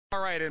All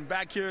right, and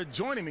back here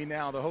joining me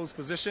now, the host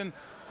position,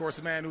 of course,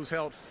 a man who's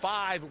held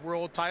 5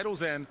 world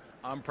titles, and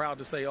I'm proud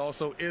to say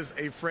also is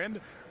a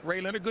friend. Ray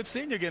Leonard, good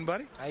seeing you again,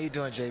 buddy. How you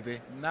doing, JB?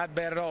 Not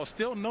bad at all.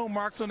 Still no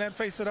marks on that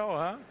face at all,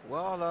 huh?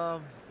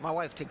 Well, my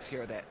wife takes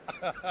care of that.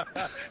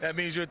 That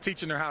means you're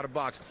teaching her how to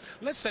box.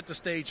 Let's set the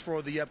stage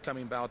for the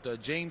upcoming bout,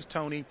 James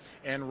Toney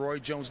and Roy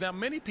Jones. Now,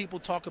 many people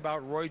talk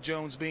about Roy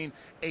Jones being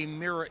a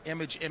mirror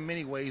image in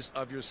many ways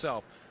of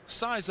yourself.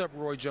 Size up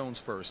Roy Jones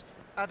first.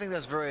 I think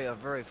that's a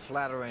very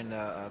flattering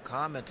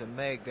comment to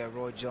make, that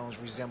Roy Jones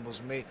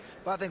resembles me.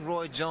 But I think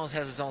Roy Jones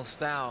has his own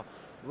style.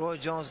 Roy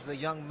Jones is a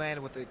young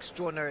man with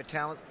extraordinary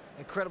talent,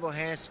 incredible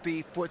hand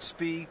speed, foot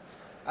speed.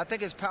 I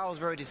think his power is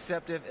very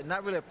deceptive and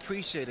not really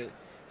appreciated.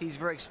 He's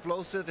very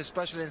explosive,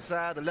 especially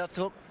inside. The left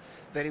hook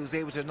that he was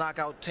able to knock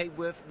out Tate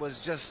with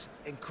was just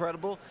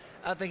incredible.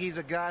 I think he's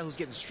a guy who's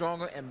getting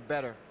stronger and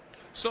better.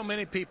 So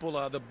many people,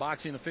 the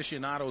boxing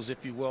aficionados,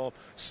 if you will,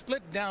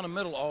 split down the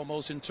middle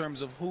almost in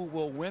terms of who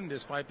will win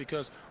this fight,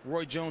 because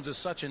Roy Jones is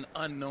such an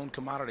unknown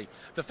commodity.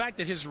 The fact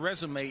that his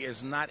resume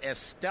is not as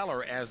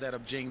stellar as that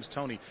of James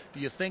Toney, do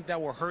you think that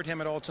will hurt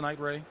him at all tonight,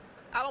 Ray?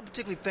 I don't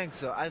particularly think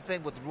so. I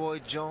think with Roy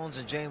Jones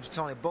and James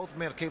Toney, both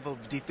men are capable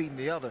of defeating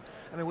the other.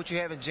 I mean, what you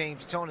have in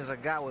James Toney is a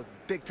guy with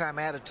big-time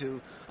attitude,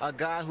 a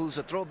guy who's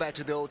a throwback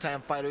to the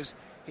old-time fighters.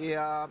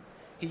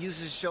 He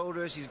uses his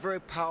shoulders. He's very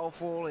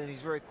powerful, and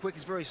he's very quick.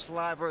 He's very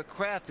sly, very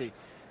crafty.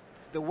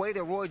 The way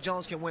that Roy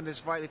Jones can win this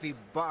fight if he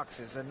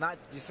boxes and not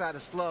decide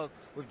to slug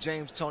with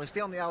James Toney, stay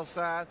on the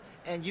outside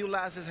and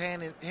utilize his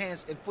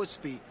hands and foot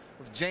speed.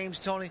 With James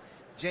Toney,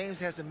 James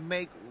has to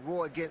make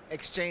Roy get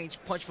exchange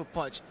punch for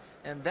punch,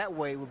 and that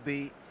way would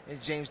be in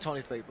James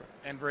Toney's favor.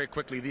 And very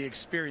quickly, the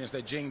experience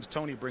that James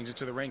Toney brings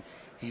into the ring,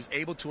 he's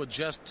able to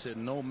adjust to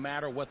no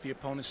matter what the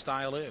opponent's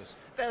style is.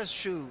 That is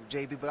true,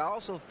 JB, but I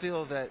also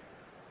feel that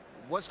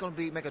what's going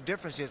to make a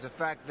difference here is the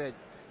fact that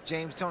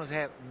James Toney's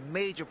had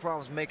major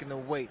problems making the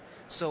weight.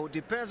 So it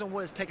depends on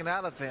what is taken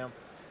out of him,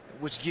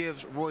 which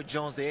gives Roy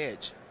Jones the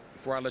edge.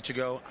 Before I let you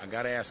go, I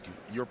got to ask you,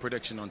 your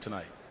prediction on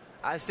tonight.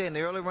 I say in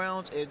the early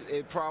rounds,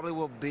 it probably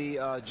will be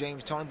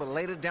James Toney, but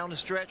later down the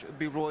stretch, it will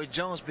be Roy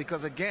Jones,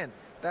 because, again,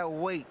 that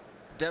weight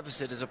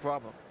deficit is a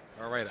problem.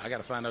 All right, I got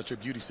to find out your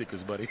beauty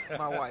secrets, buddy.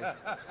 My wife.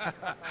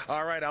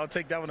 All right, I'll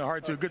take that one to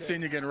heart, too. Good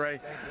seeing you again,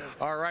 Ray.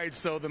 All right,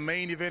 so the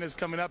main event is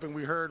coming up, and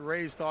we heard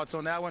Ray's thoughts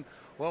on that one.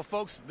 Well,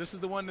 folks, this is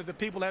the one that the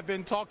people have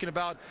been talking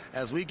about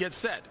as we get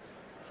set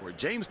for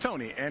James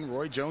Toney and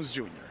Roy Jones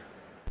Jr.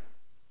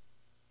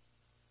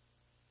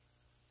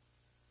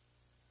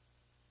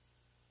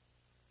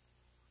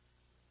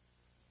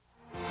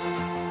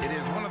 It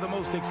is one of the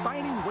most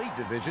exciting weight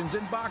divisions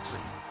in boxing.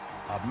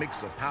 A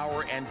mix of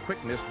power and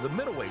quickness, the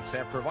middleweights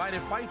have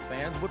provided fight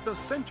fans with a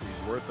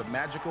century's worth of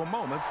magical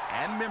moments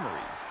and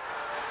memories.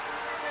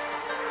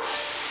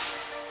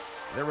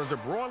 There was the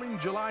broiling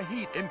July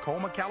heat in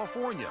Colma,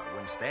 California,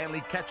 when Stanley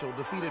Ketchel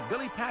defeated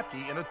Billy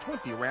Papke in a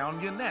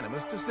 20-round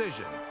unanimous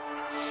decision.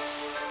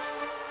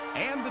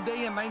 And the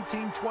day in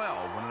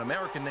 1912 when an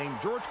American named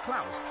George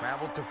Klaus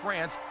traveled to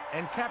France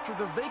and captured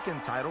the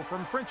vacant title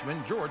from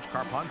Frenchman Georges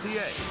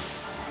Carpentier.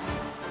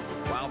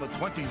 While the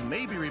 20s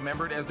may be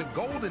remembered as the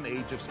golden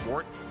age of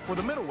sport, for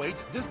the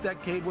middleweights, this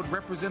decade would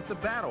represent the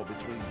battle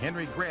between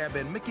Henry Greb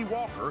and Mickey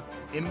Walker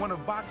in one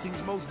of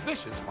boxing's most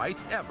vicious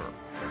fights ever.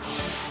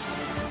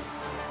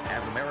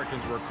 As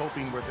Americans were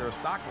coping with their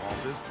stock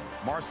losses,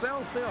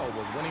 Marcel Fell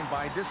was winning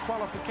by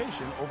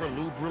disqualification over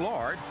Lou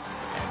Broulard,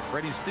 and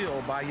Freddie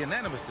Steele by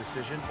unanimous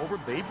decision over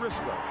Babe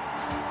Briscoe.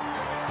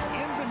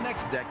 In the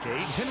next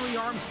decade, Henry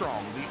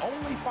Armstrong, the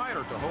only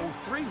fighter to hold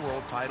 3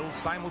 world titles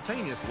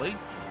simultaneously,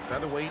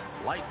 featherweight,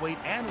 lightweight,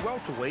 and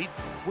welterweight,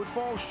 would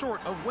fall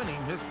short of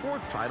winning his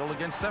 4th title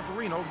against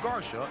Severino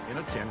Garcia in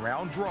a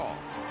 10-round draw.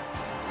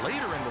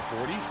 Later in the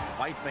 40s,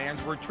 fight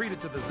fans were treated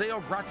to the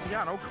Zale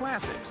Graziano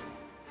Classics.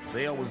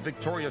 Zale was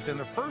victorious in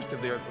the first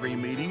of their 3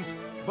 meetings,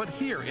 but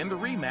here in the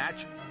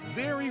rematch,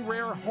 very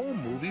rare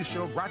home movies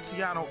show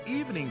Graziano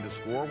evening the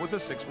score with a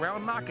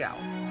 6-round knockout.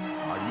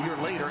 A year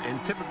later, in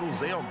typical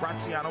Zale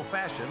Graziano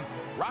fashion,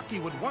 Rocky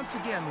would once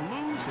again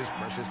lose his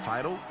precious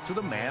title to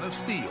the Man of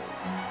Steel.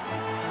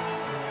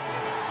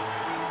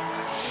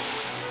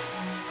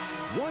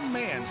 One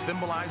man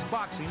symbolized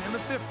boxing in the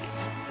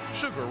 50s,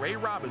 Sugar Ray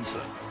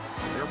Robinson.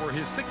 There were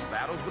his 6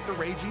 battles with the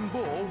Raging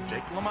Bull,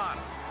 Jake LaMotta,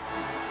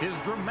 his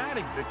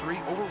dramatic victory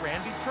over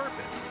Randy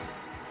Turpin,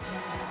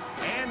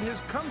 and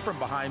his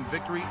come-from-behind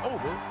victory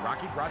over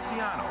Rocky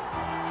Graziano.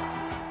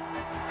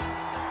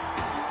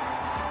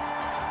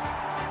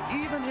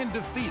 Even in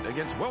defeat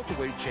against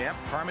welterweight champ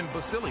Carmen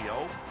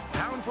Basilio,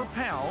 pound for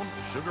pound,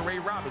 Sugar Ray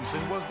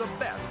Robinson was the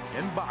best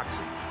in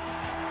boxing.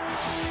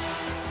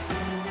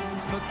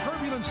 The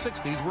turbulent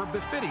 60s were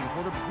befitting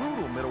for the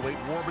brutal middleweight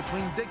war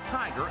between Dick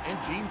Tiger and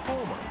Gene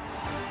Fullmer.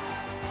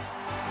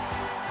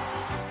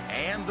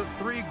 And the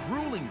 3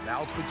 grueling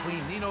bouts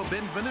between Nino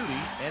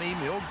Benvenuti and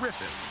Emil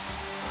Griffith.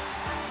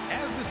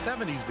 As the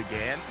 70s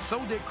began,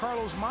 so did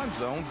Carlos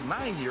Monzon's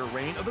 9-year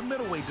reign of the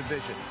middleweight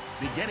division,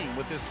 beginning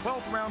with his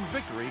 12th round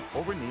victory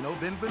over Nino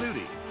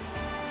Benvenuti.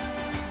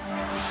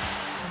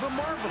 the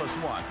marvelous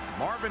one.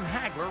 Marvin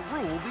Hagler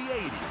ruled the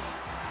 80s.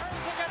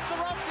 Against the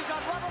ropes, he's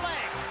on rubber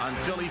legs.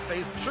 Until he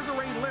faced Sugar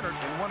Ray Leonard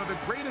in one of the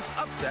greatest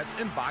upsets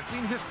in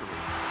boxing history.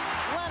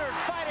 Leonard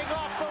fighting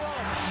off the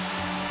ropes.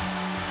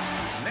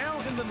 Now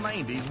in the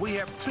 90s, we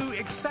have two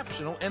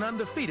exceptional and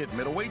undefeated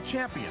middleweight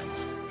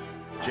champions.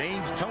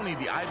 James Toney,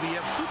 the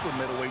IBF super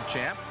middleweight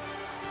champ.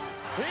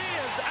 He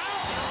is out.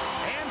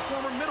 And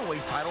former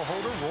middleweight title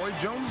holder Roy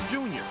Jones Jr.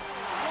 What a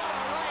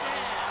right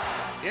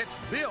hand. It's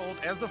billed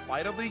as the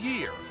fight of the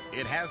year.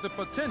 It has the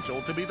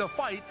potential to be the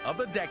fight of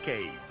the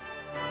decade.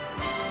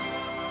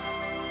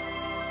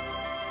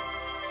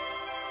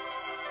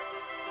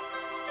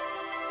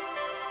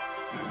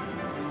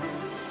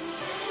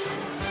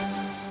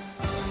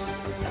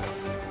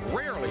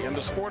 Rarely in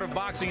the sport of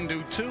boxing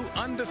do two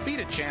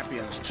undefeated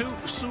champions, two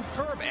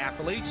superb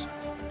athletes,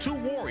 two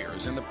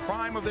warriors in the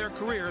prime of their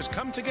careers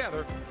come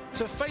together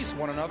to face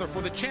one another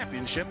for the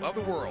championship of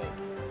the world.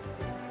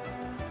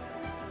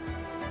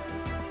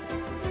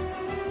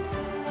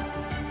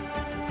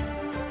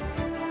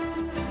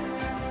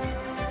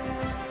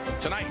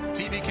 Tonight,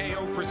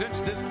 TVKO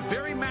presents this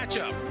very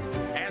matchup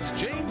as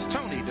James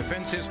Toney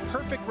defends his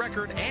perfect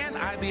record and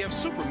IBF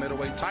super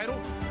middleweight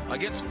title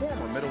against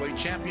former middleweight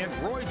champion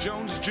Roy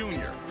Jones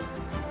Jr.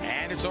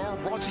 And it's all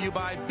brought to you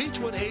by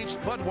Beechwood Aged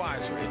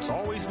Budweiser. It's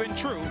always been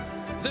true.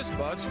 This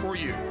Bud's for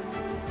you.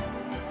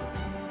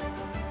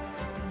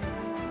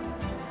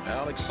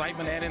 Well,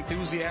 excitement and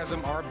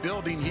enthusiasm are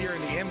building here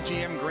in the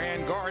MGM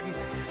Grand Garden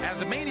as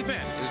the main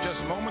event is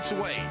just moments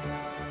away.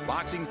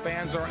 Boxing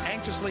fans are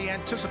anxiously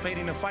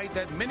anticipating a fight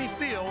that many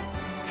feel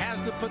has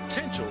the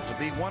potential to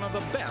be one of the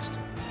best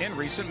in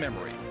recent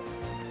memory.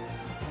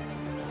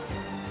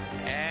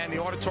 And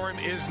the auditorium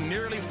is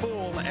nearly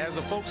full as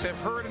the folks have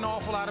heard an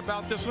awful lot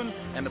about this one,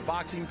 and the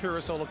boxing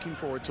purists are looking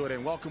forward to it.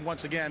 And welcome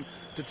once again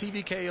to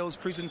TVKO's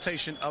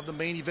presentation of the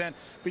main event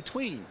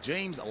between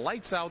James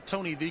Lights Out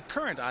Toney, the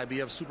current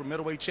IBF super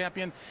middleweight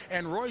champion,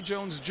 and Roy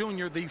Jones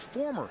Jr., the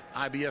former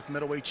IBF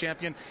middleweight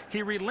champion.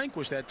 He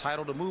relinquished that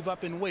title to move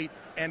up in weight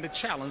and to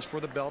challenge for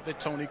the belt that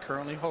Toney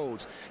currently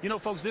holds. You know,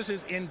 folks, this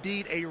is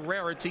indeed a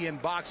rarity in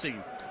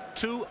boxing.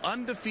 Two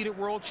undefeated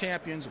world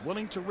champions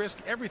willing to risk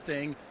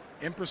everything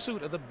in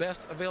pursuit of the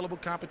best available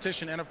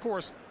competition and, of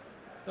course,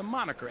 the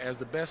moniker as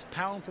the best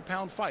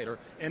pound-for-pound fighter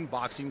in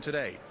boxing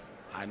today.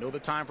 I know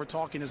the time for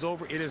talking is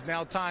over. It is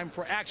now time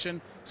for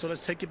action. So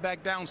let's take it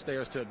back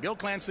downstairs to Gil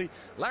Clancy,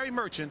 Larry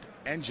Merchant,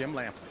 and Jim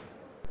Lampley.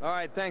 All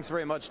right, thanks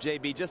very much,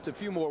 JB. Just a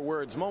few more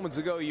words. Moments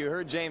ago, you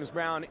heard James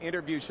Brown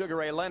interview Sugar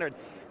Ray Leonard.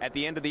 At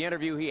the end of the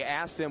interview, he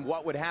asked him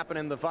what would happen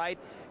in the fight,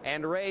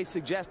 and Ray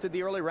suggested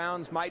the early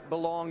rounds might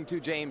belong to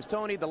James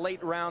Toney, the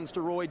late rounds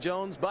to Roy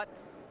Jones, but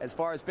as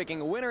far as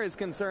picking a winner is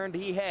concerned,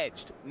 he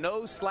hedged.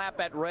 No slap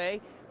at Ray.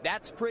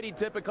 That's pretty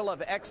typical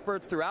of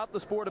experts throughout the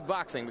sport of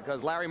boxing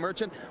because, Larry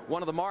Merchant,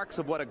 one of the marks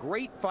of what a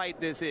great fight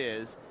this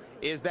is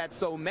that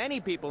so many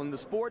people in the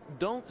sport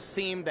don't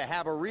seem to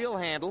have a real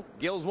handle,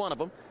 Gil's one of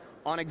them,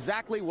 on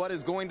exactly what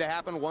is going to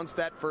happen once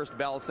that first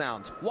bell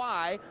sounds.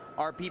 Why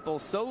are people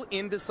so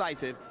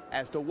indecisive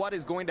as to what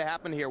is going to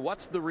happen here?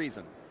 What's the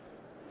reason?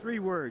 3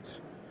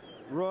 words.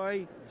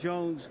 Roy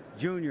Jones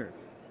Jr.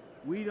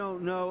 We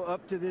don't know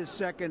up to this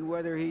second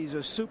whether he's a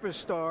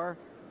superstar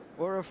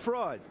or a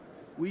fraud.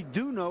 We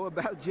do know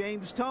about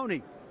James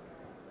Toney.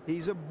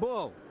 He's a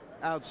bull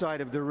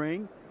outside of the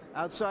ring.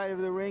 Outside of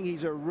the ring,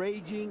 he's a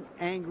raging,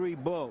 angry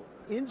bull.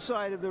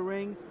 Inside of the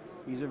ring,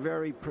 he's a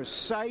very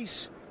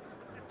precise,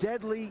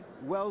 deadly,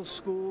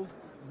 well-schooled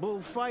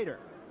bullfighter.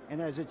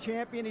 And as a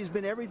champion, he's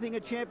been everything a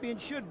champion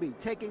should be,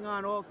 taking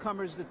on all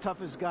comers, the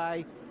toughest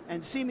guy,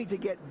 and seeming to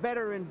get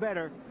better and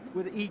better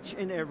with each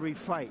and every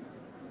fight.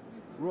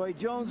 Roy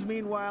Jones,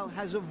 meanwhile,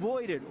 has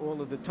avoided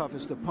all of the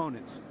toughest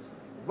opponents.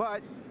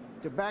 But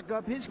to back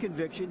up his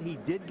conviction, he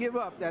did give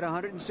up that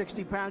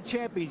 160-pound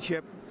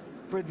championship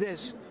for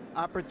this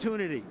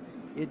opportunity.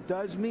 It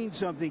does mean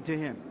something to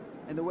him.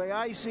 And the way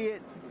I see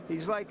it,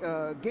 he's like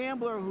a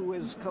gambler who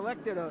has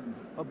collected a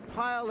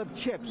pile of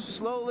chips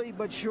slowly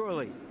but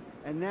surely.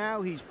 And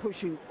now he's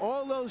pushing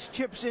all those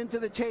chips into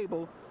the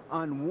table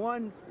on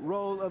one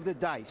roll of the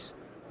dice.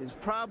 His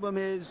problem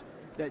is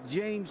that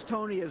James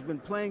Toney has been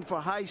playing for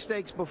high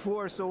stakes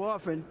before so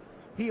often,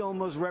 he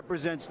almost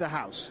represents the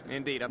house.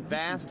 Indeed, a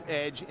vast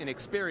edge in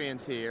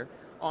experience here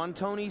on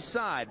Toney's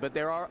side. But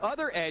there are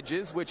other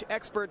edges which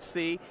experts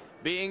see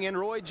being in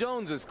Roy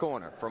Jones's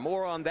corner. For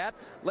more on that,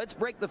 let's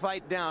break the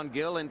fight down,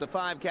 Gil, into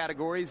 5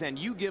 categories, and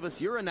you give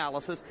us your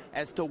analysis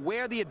as to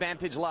where the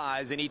advantage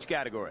lies in each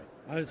category.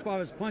 As far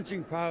as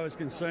punching power is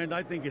concerned,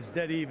 I think it's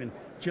dead even.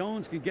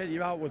 Jones can get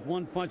you out with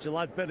one punch a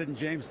lot better than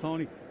James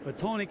Toney, but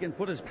Toney can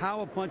put his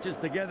power punches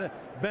together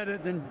better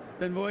than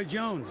Roy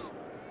Jones.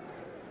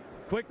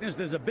 Quickness,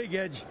 there's a big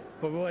edge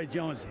for Roy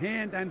Jones.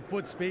 Hand and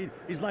foot speed,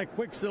 he's like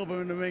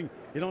Quicksilver in the ring.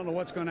 You don't know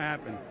what's going to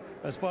happen.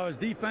 As far as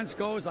defense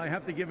goes, I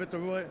have to give it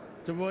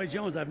to Roy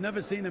Jones. I've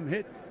never seen him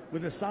hit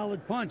with a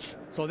solid punch,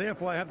 so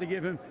therefore I have to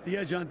give him the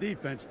edge on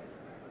defense.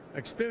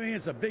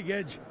 Experience, a big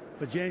edge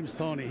for James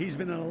Toney. He's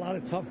been in a lot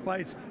of tough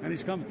fights, and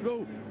he's come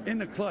through in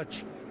the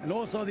clutch. And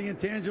also the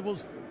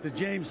intangibles, to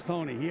James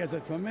Toney. He has a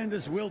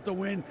tremendous will to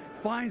win,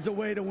 finds a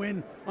way to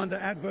win under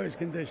adverse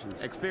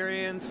conditions.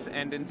 Experience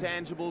and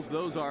intangibles,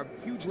 those are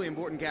hugely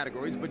important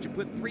categories, but you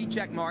put 3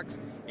 check marks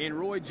in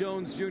Roy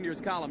Jones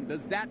Jr.'s column.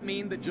 Does that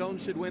mean that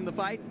Jones should win the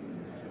fight?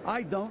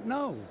 I don't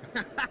know.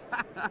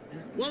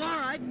 Well, all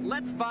right,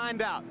 let's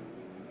find out.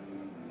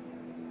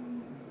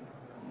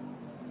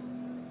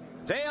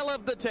 Tail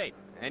of the tape.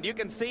 And you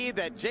can see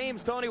that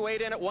James Toney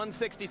weighed in at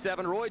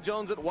 167, Roy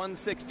Jones at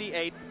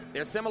 168.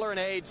 They're similar in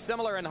age,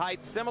 similar in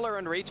height, similar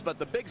in reach, but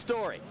the big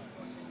story,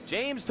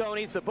 James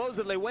Toney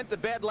supposedly went to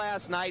bed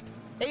last night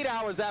 8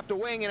 hours after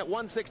weighing in at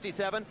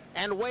 167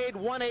 and weighed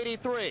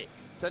 183.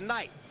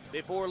 Tonight,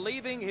 before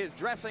leaving his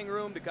dressing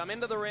room to come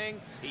into the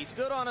ring, he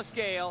stood on a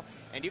scale,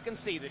 and you can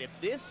see that if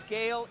this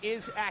scale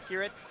is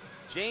accurate,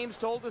 James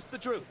told us the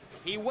truth.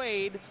 He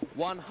weighed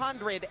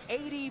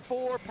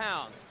 184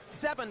 pounds,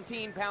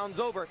 17 pounds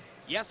over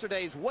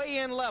yesterday's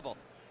weigh-in level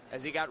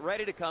as he got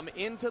ready to come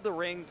into the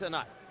ring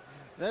tonight.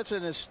 That's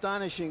an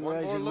astonishing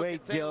rise in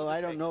weight, Gil. I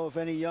don't know if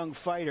any young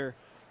fighter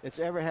that's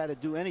ever had to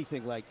do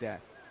anything like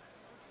that.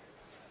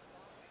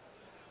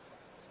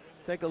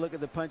 Take a look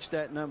at the punch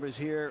stat numbers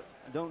here.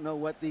 I don't know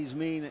what these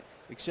mean,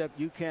 except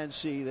you can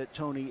see that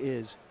Toney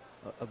is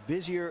a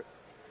busier,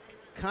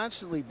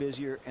 constantly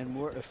busier and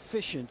more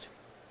efficient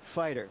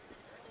fighter.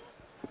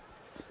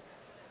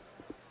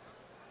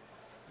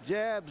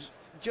 Jabs.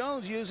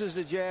 Jones uses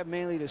the jab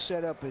mainly to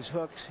set up his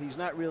hooks. He's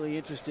not really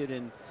interested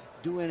in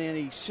doing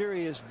any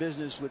serious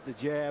business with the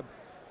jab,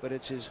 but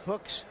it's his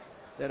hooks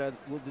that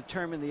will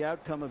determine the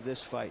outcome of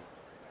this fight.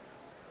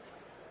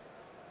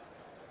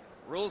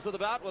 Rules of the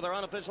bout with our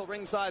unofficial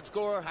ringside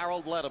scorer,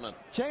 Harold Letterman.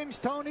 James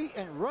Toney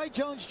and Roy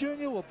Jones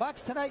Jr. will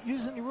box tonight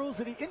using the rules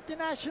of the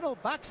International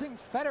Boxing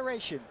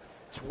Federation.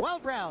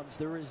 12 rounds.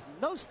 There is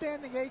no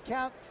standing 8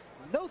 count.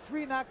 No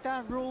 3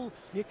 knockdown rule.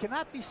 You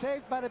cannot be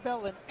saved by the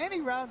bell in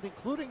any round,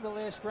 including the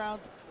last round.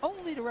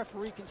 Only the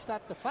referee can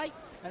stop the fight.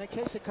 And in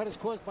case the cut is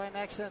caused by an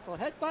accidental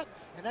headbutt,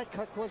 and that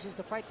cut causes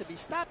the fight to be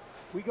stopped,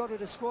 we go to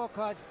the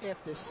scorecards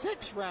after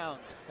 6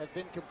 rounds have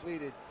been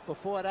completed.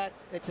 Before that,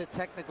 it's a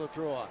technical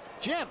draw.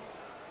 Jim.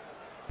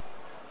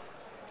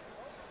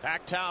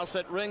 Packed house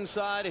at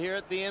ringside here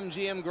at the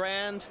MGM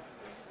Grand.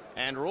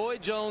 And Roy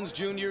Jones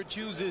Jr.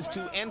 chooses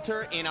to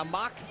enter in a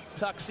mock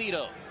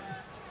tuxedo.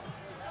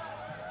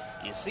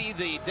 You see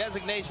the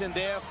designation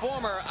there,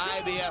 former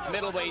IBF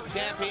middleweight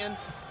champion.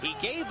 He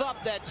gave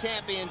up that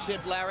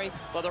championship, Larry,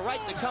 for the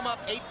right to come up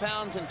 8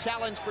 pounds and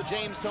challenge for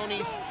James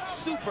Toney's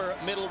super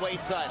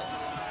middleweight title.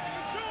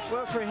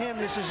 Well, for him,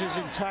 this is his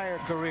entire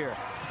career.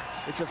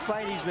 It's a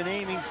fight he's been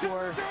aiming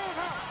for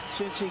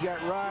since he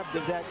got robbed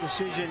of that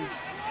decision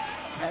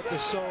at the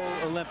Seoul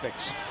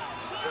Olympics.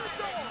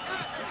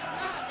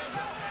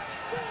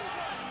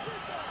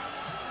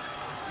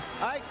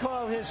 I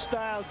call his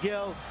style,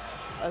 Gil,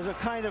 as a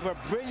kind of a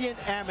brilliant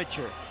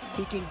amateur.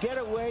 He can get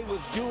away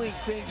with doing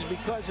things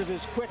because of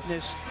his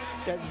quickness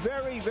that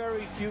very,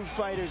 very few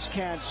fighters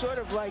can. Sort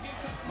of like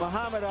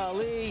Muhammad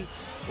Ali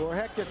or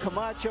Hector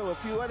Camacho, a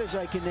few others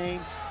I can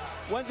name.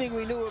 One thing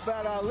we knew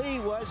about Ali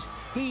was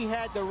he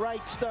had the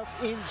right stuff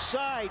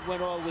inside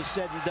when all was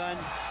said and done.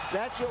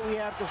 That's what we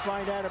have to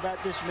find out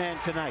about this man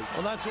tonight.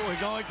 Well, that's what we're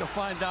going to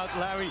find out,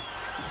 Larry.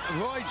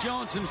 Roy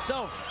Jones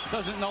himself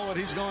doesn't know what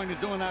he's going to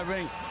do in that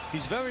ring.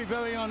 He's very,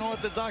 very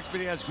unorthodox, but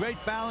he has great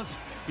balance.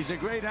 He's a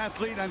great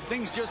athlete, and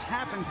things just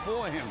happen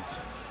for him.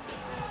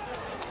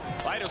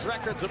 Fighters'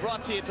 records are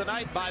brought to you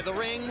tonight by The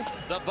Ring,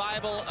 the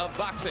Bible of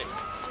boxing.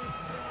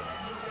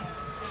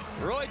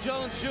 Roy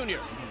Jones Jr.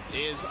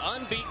 is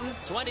unbeaten,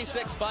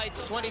 26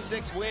 fights,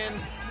 26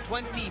 wins,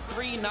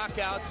 23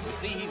 knockouts. You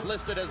see he's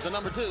listed as the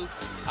 #2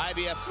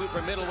 IBF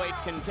super middleweight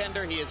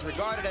contender. He is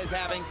regarded as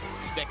having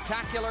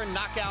spectacular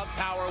knockout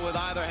power with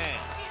either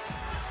hand.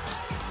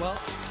 Well,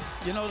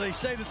 you know, they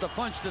say that the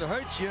punch that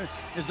hurts you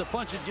is the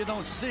punch that you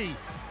don't see.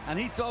 And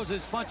he throws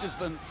his punches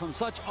from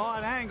such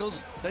odd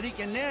angles that he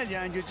can nail you,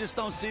 and you just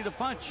don't see the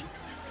punch.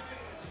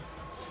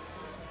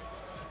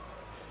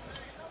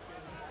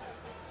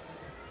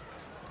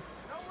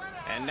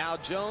 And now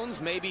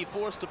Jones may be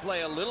forced to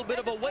play a little bit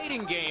of a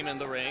waiting game in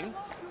the ring.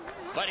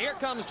 But here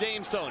comes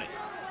James Toney.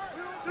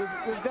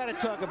 We've got to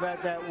talk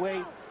about that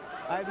weight.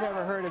 I've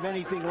never heard of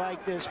anything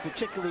like this,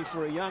 particularly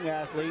for a young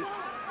athlete.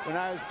 When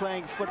I was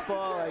playing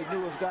football, I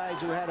knew of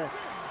guys who had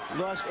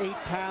lost 8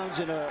 pounds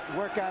in a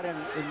workout in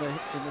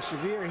the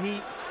severe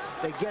heat.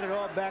 They get it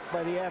all back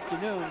by the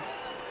afternoon.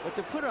 But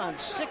to put on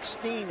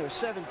 16 or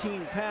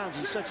 17 pounds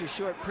in such a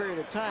short period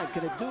of time,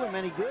 can it do him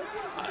any good?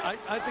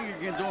 I think it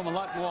can do him a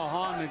lot more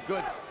harm than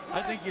good.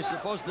 I think you're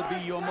supposed to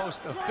be your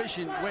most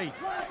efficient weight,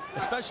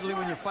 especially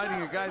when you're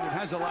fighting a guy that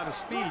has a lot of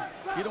speed.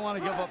 You don't want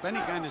to give up any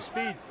kind of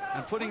speed,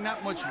 and putting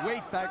that much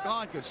weight back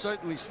on could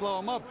certainly slow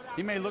him up.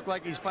 He may look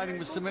like he's fighting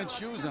with cement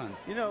shoes on.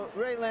 You know,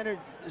 Ray Leonard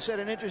said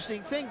an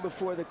interesting thing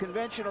before. The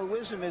conventional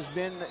wisdom has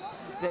been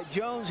that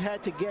Jones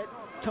had to get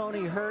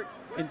Toney hurt,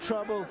 in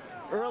trouble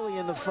early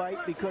in the fight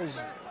because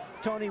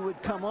Toney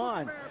would come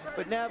on.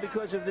 But now,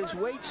 because of this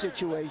weight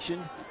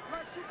situation,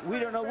 we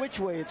don't know which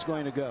way it's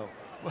going to go.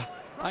 Well,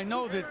 I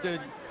know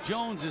that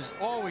Jones is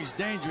always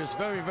dangerous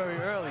very, very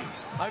early.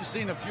 I've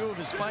seen a few of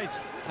his fights,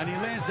 and he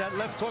lands that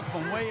left hook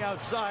from way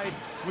outside,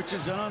 which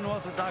is an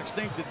unorthodox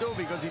thing to do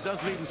because he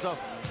does leave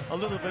himself a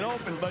little bit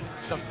open. But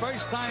the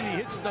first time he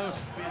hits the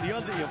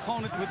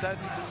opponent with that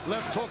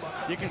left hook,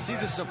 you can see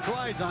the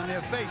surprise on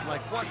their face,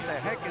 like, what the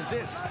heck is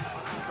this?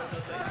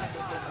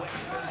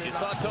 You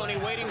saw Toney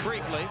waiting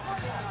briefly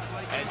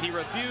as he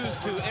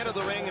refused to enter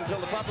the ring until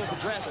the public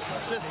address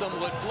system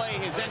would play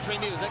his entry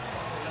music.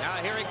 Now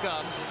here he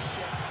comes.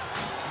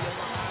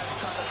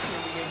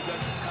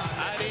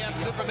 IBF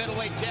super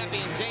middleweight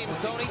champion James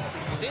Toney.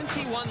 Since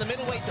he won the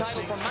middleweight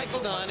title from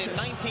Michael Dunn in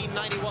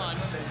 1991,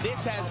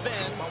 this has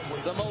been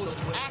the most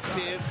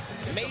active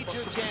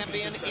major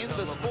champion in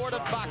the sport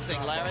of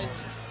boxing, Larry.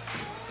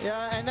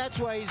 Yeah, and that's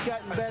why he's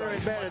gotten better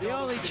and better. The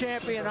only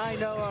champion I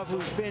know of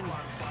who's been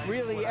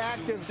really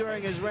active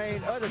during his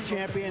reign, other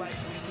champion,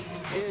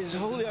 is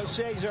Julio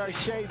Cesar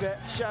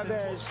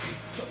Chavez.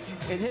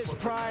 In his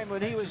prime,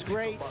 when he was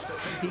great,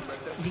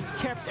 he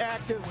kept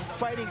active,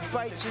 fighting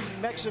fights in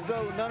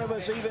Mexico none of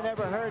us even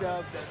ever heard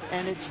of,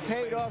 and it's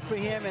paid off for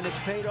him, and it's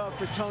paid off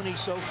for Toney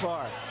so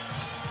far.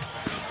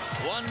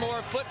 One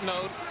more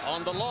footnote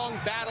on the long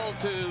battle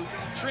to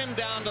trim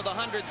down to the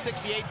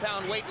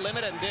 168-pound weight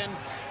limit and then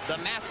the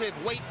massive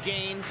weight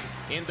gain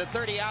in the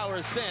 30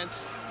 hours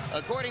since.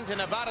 According to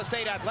Nevada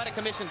State Athletic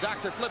Commission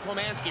Dr. Flip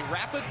Homansky,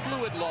 rapid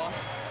fluid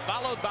loss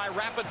followed by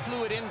rapid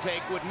fluid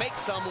intake would make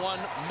someone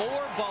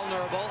more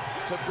vulnerable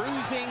to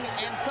bruising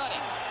and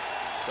cutting.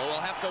 So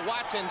we'll have to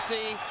watch and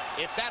see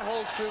if that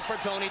holds true for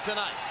Toney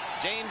tonight.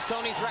 James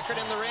Toney's record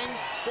in the ring,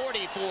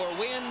 44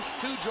 wins,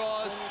 2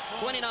 draws,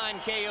 29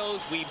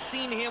 KOs. We've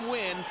seen him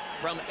win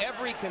from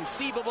every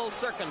conceivable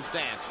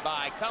circumstance,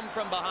 by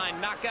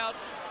come-from-behind knockout,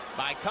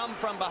 by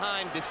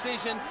come-from-behind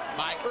decision,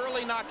 by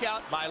early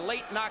knockout, by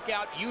late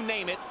knockout, you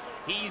name it,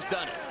 he's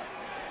done it.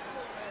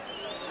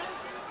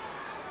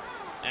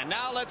 And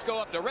now let's go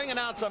up to ring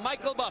announcer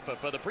Michael Buffer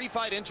for the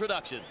pre-fight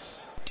introductions.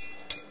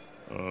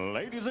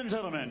 Ladies and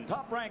gentlemen,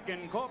 Top Rank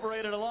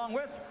Incorporated, along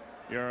with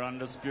your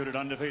undisputed,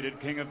 undefeated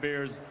king of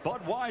beers,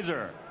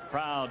 Budweiser,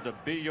 proud to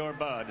be your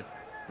bud,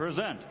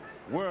 present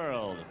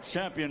World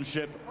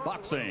Championship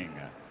Boxing.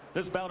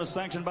 This bout is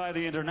sanctioned by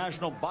the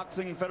International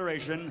Boxing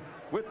Federation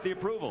with the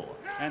approval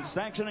and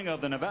sanctioning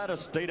of the Nevada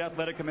State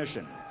Athletic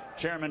Commission.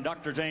 Chairman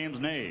Dr. James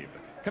Nave.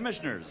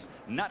 Commissioners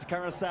Nat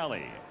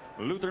Carasali,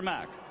 Luther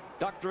Mack,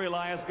 Dr.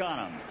 Elias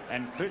Ghanem,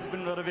 and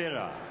Crispin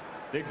Rivera.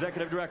 The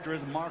executive director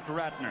is Mark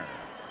Ratner.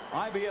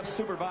 IBF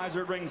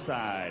supervisor at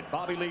ringside,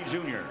 Bobby Lee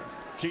Jr.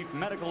 Chief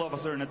Medical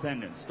Officer in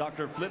attendance,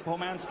 Dr. Flip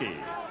Homansky.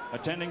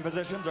 Attending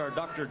physicians are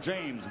Dr.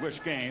 James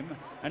Wishgame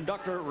and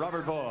Dr.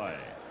 Robert Voy.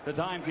 The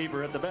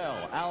timekeeper at the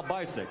bell, Al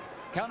Bisick.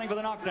 Counting for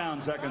the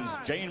knockdown seconds,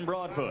 Jane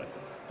Broadfoot.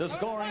 The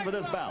scoring for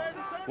this bout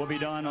will be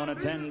done on a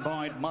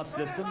 10-point must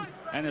system,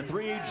 and the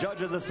 3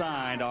 judges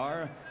assigned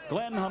are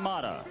Glen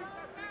Hamada,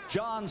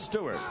 John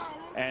Stewart,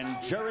 and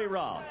Jerry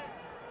Roth.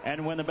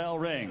 And when the bell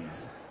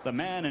rings, the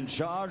man in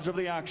charge of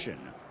the action,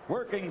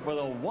 working for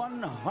the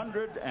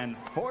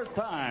 104th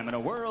time in a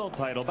world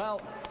title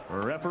bout,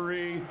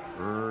 referee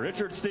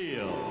Richard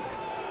Steele.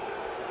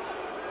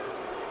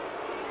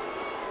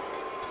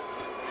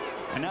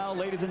 And now,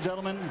 ladies and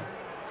gentlemen,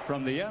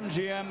 from the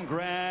MGM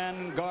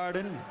Grand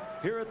Garden,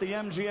 here at the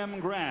MGM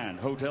Grand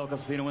Hotel,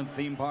 Casino, and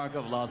Theme Park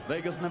of Las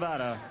Vegas,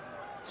 Nevada,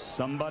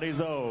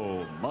 somebody's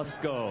O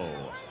must go.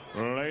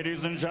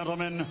 Ladies and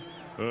gentlemen,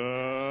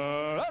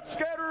 let's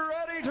get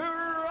ready to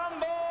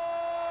rumble!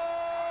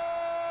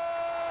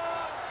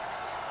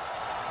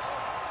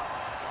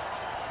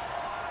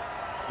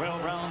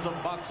 12 rounds of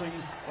boxing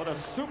for the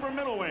Super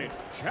Middleweight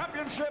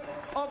Championship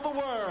of the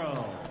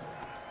World.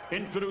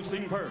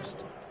 Introducing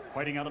first,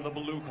 fighting out of the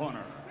blue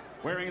corner,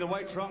 wearing the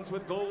white trunks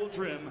with gold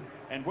trim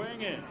and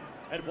weighing in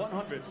at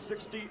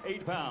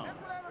 168 pounds.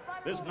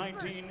 This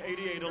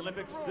 1988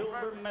 Olympic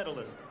silver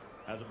medalist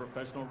has a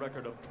professional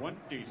record of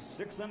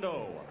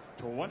 26-0,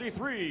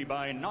 23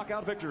 by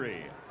knockout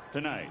victory.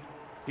 Tonight,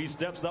 he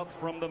steps up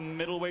from the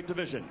middleweight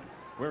division,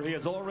 where he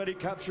has already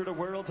captured a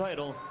world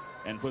title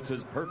and puts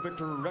his perfect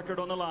record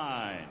on the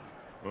line.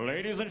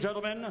 Ladies and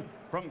gentlemen,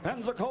 from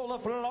Pensacola,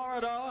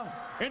 Florida,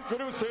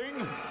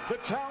 introducing the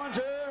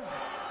challenger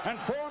and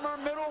former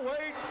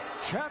middleweight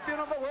champion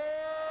of the world,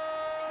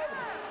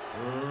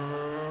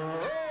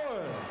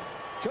 Roy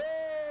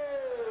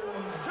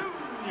Jones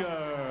Jr.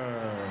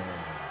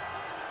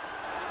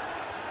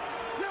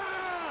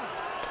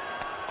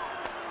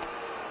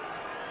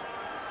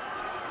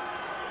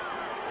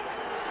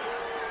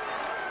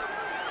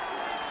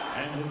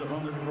 And his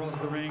opponent across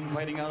the ring,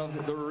 fighting out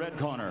of the red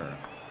corner,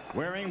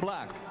 wearing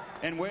black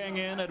and weighing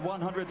in at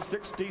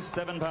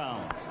 167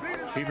 pounds.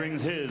 He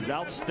brings his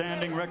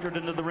outstanding record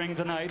into the ring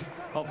tonight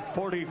of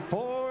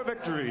 44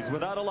 victories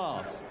without a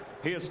loss.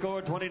 He has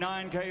scored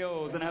 29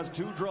 KOs and has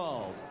 2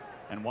 draws.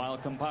 And while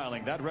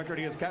compiling that record,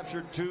 he has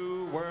captured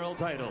 2 world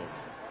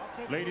titles.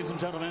 Ladies and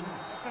gentlemen,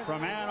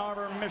 from Ann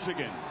Arbor,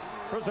 Michigan,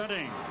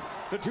 presenting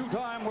the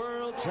 2-time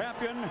world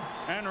champion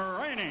and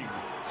reigning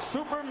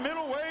super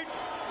middleweight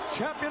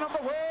champion of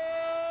the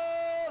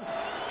world,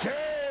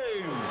 James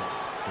James,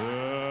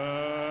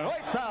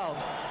 lights out,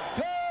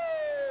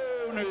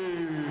 Toney.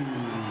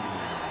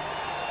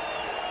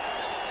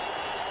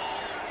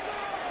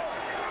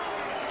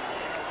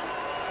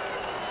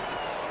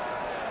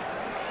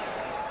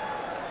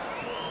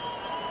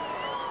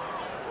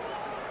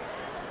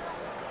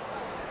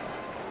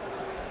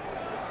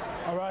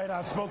 All right,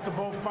 I spoke to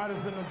both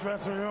fighters in the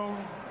dressing room.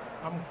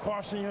 I'm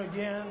cautioning you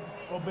again.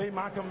 Obey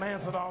my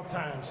commands at all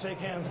times. Shake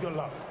hands, good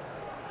luck.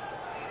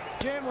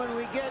 Jim, when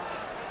we get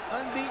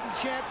unbeaten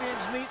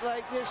champions meet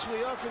like this,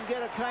 we often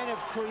get a kind of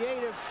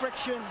creative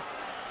friction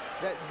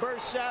that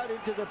bursts out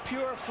into the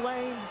pure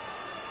flame.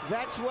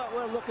 That's what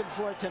we're looking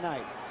for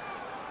tonight.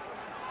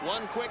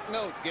 One quick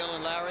note, Gil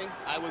and Larry.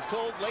 I was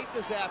told late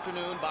this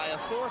afternoon by a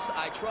source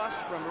I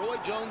trust from Roy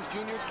Jones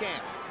Jr.'s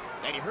camp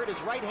that he hurt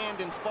his right hand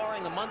in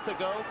sparring a month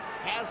ago,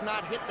 has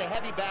not hit the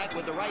heavy bag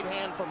with the right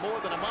hand for more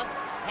than a month,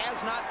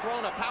 has not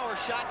thrown a power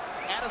shot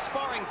at a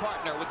sparring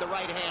partner with the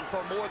right hand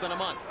for more than a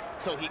month.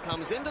 So he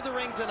comes into the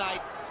ring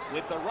tonight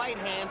with the right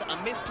hand,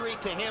 a mystery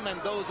to him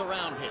and those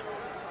around him.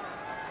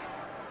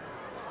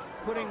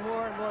 Putting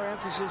more and more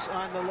emphasis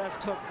on the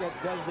left hook that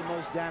does the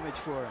most damage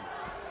for him.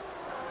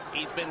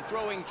 He's been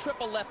throwing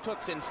triple left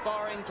hooks in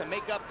sparring to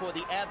make up for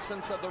the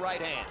absence of the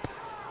right hand.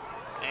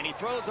 And he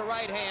throws a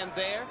right hand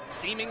there,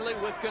 seemingly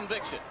with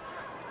conviction.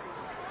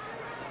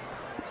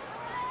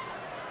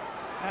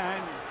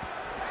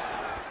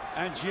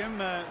 And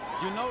Jim,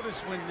 you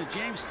notice when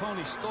James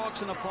Toney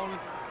stalks an opponent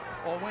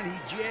or when he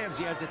jabs,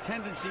 he has a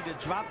tendency to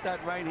drop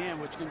that right hand,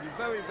 which can be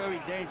very,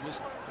 very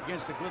dangerous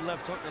against a good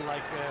left hooker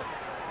like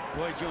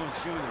Roy Jones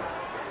Jr.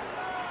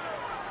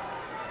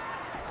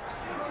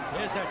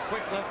 There's that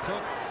quick left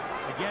hook,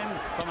 again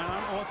from an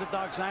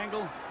unorthodox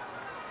angle.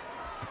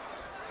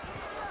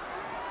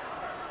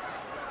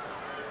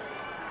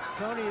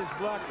 Toney has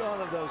blocked all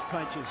of those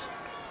punches.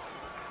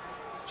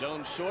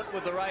 Jones short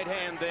with the right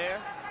hand there.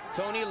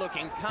 Toney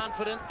looking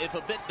confident, if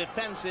a bit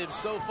defensive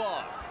so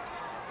far.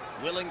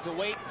 Willing to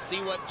wait and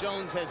see what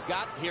Jones has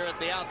got here at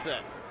the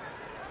outset.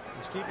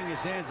 He's keeping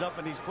his hands up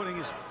and he's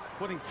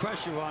putting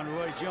pressure on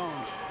Roy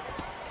Jones.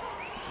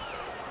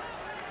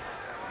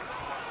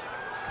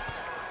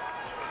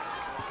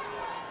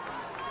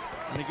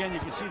 And again, you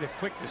can see the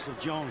quickness of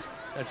Jones,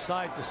 that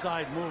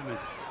side-to-side movement.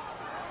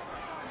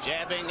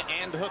 Jabbing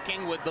and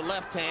hooking with the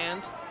left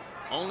hand.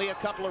 Only a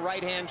couple of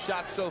right hand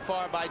shots so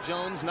far by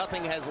Jones.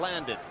 Nothing has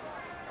landed.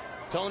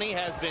 Toney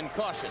has been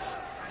cautious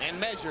and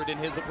measured in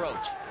his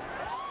approach.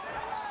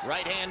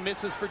 Right hand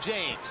misses for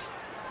James.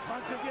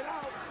 Hunt to get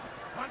out.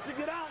 Hunt to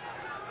get out.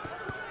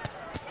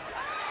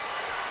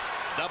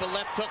 Double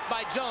left hook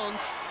by Jones.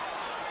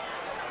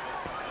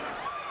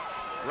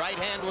 Right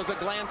hand was a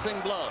glancing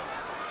blow.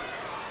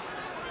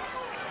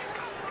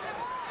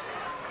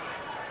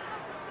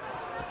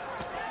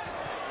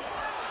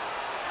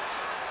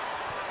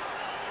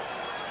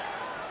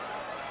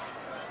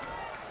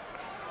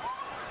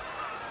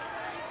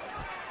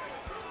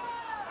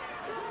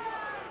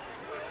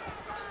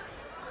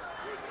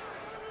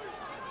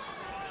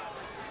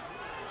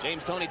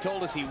 James Toney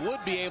told us he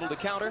would be able to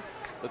counter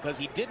because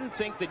he didn't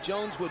think that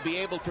Jones would be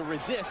able to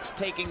resist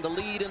taking the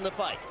lead in the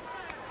fight.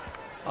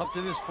 Up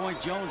to this point,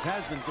 Jones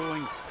has been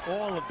doing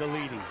all of the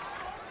leading.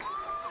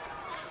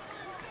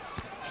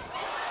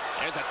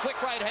 There's a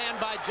quick right hand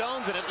by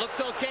Jones, and it looked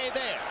okay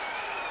there.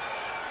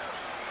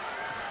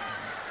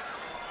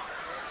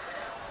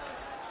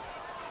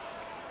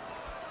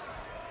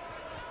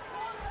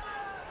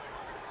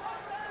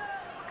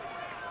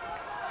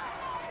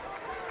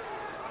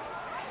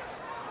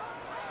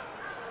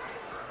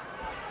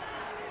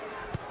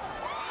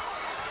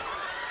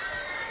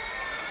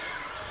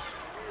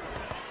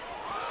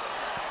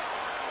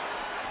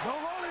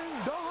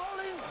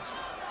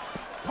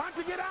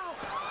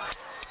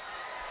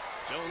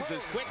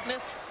 Jones's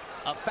quickness,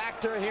 a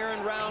factor here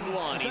in round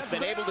one. He's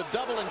been able to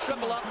double and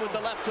triple up with the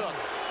left hook.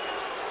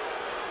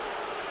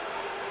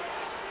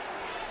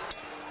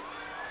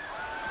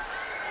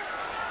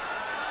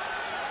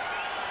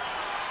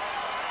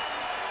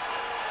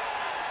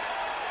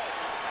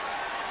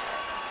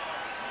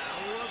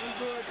 It wasn't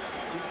good.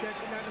 You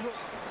catching that hook.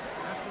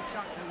 That's the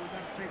shot that we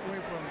got to take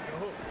away from it, the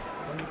hook.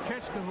 When you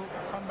catch the hook,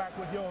 come back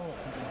with your hook.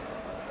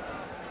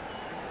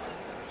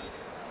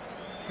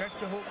 Catch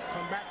the hook,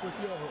 come back with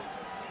your hook.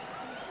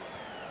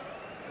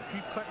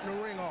 Keep cutting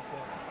the ring off on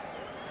it.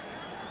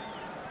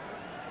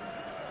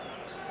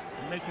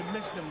 And make him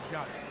miss them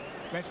shots,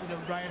 especially the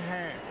right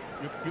hand.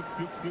 You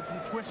can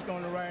twist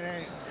on the right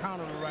hand,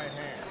 counter the right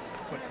hand.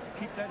 But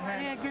keep that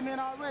hand. He ain't getting in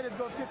already. It's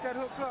going to sit that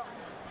hook up.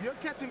 You'll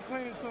catch him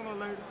clean sooner or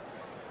later.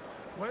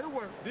 Way to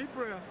work. Deep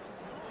breath.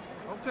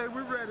 Okay,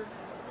 we're ready.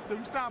 So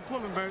you stop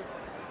pulling, baby.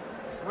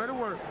 Way to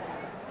work.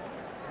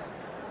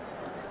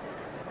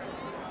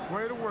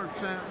 Way to work,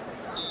 champ.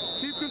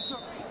 Keep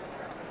control.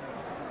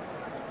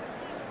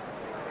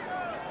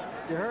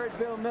 You heard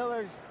Bill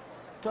Miller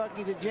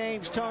talking to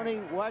James Toney.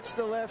 Watch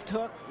the left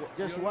hook.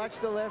 Just watch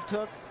the left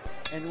hook.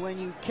 And when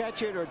you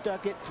catch it or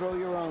duck it, throw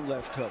your own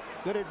left hook.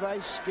 Good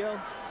advice, Gil?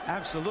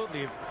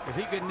 Absolutely. If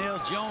he could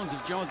nail Jones,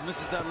 if Jones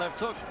misses that left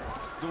hook,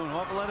 doing an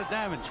awful lot of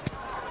damage.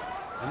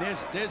 And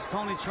there's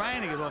Toney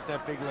trying to get off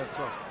that big left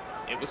hook.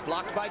 It was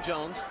blocked by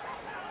Jones.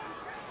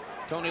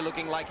 Toney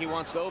looking like he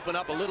wants to open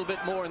up a little bit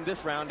more in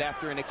this round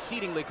after an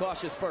exceedingly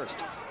cautious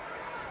first.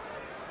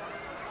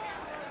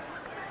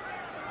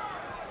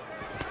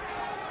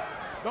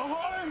 Don't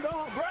hold him,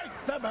 don't break.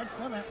 Step back,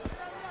 step back.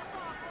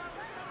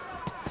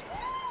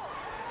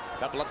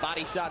 Couple of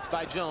body shots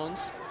by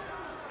Jones.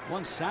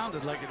 One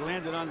sounded like it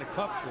landed on the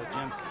cup there,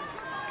 Jim.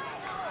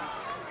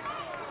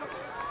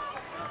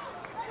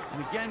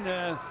 And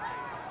again,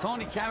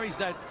 Toney carries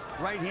that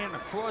right hand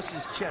across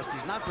his chest.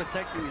 He's not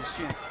protecting his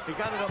chin. He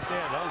got it up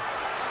there, though.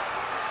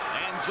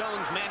 And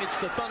Jones managed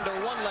to thunder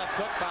one left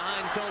hook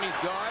behind Toney's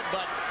guard,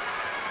 but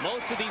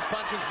most of these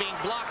punches being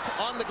blocked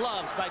on the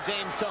gloves by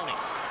James Toney.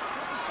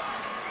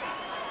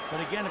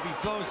 But again, if he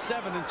throws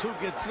 7 and 2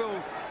 get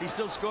through, he's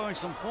still scoring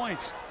some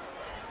points.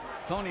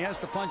 Toney has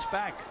to punch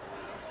back.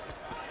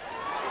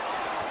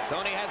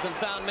 Toney hasn't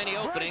found many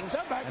openings.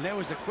 And there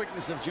was the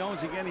quickness of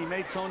Jones again. He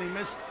made Toney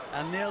miss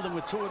and nailed him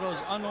with 2 of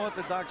those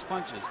unorthodox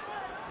punches.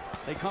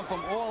 They come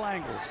from all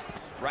angles.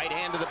 Right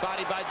hand to the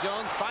body by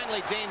Jones.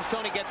 Finally, James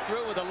Toney gets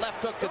through with a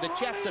left hook to the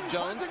chest of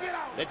Jones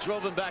that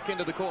drove him back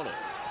into the corner.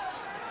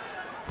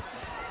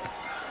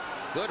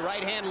 Good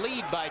right hand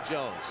lead by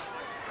Jones.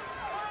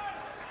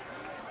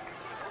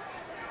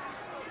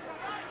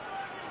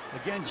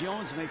 Again,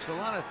 Jones makes a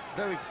lot of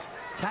very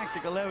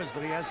tactical errors,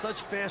 but he has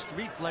such fast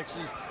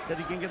reflexes that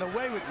he can get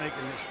away with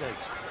making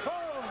mistakes.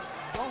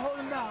 Don't hold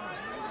him down.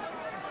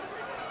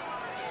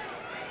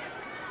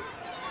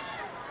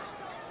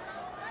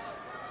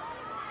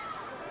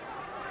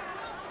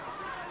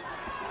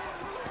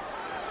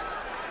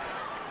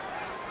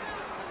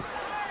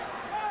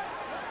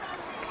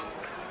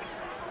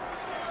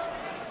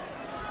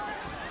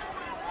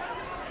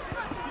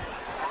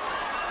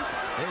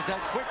 There's that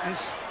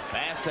quickness.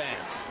 Fast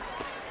hands.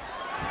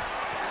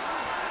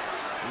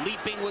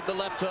 Leaping with the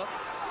left hook.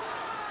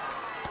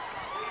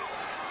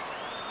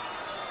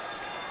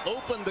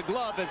 Opened the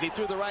glove as he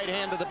threw the right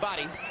hand to the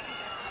body.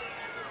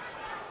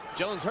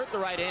 Jones hurt the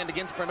right hand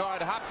against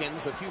Bernard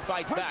Hopkins a few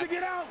fights back.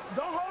 Get out.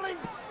 Don't hold him.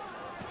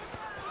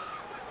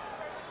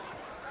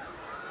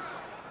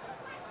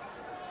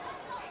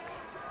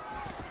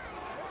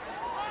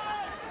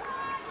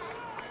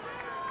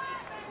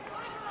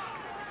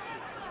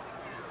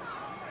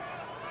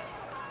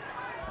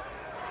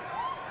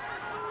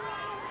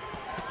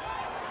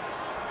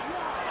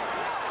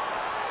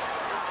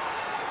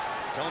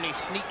 Toney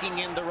sneaking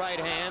in the right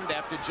hand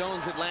after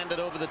Jones had landed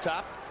over the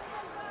top.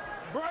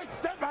 Break,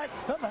 step back,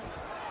 step back.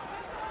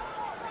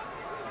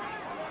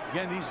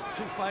 Again, these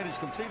two fighters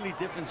completely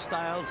different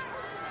styles.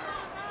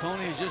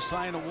 Toney is just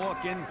trying to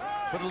walk in,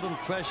 put a little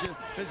pressure,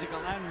 physical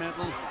and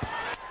mental,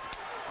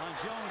 on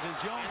Jones. And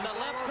Jones. And the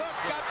left hook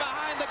got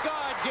behind the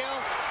guard, Gil.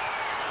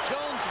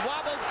 Jones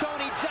wobbled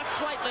Toney just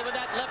slightly with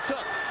that left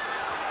hook.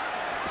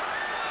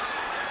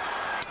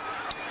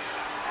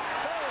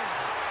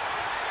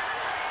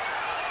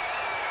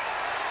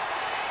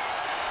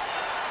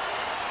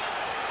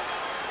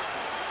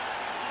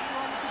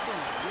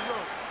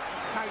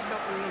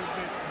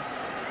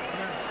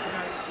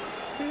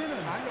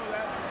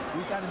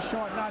 Got to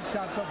short knot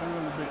shots up a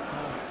little bit.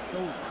 So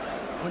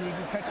when you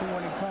can catch him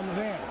when he comes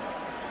in.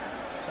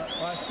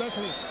 Or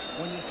especially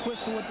when you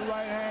twist him with the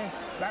right hand,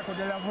 back with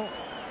the left hook.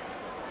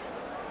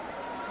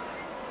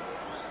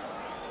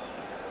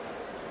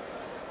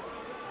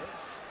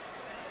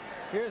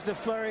 Here's the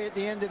flurry at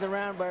the end of the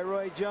round by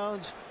Roy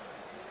Jones.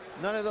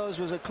 None of those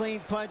was a clean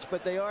punch,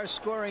 but they are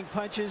scoring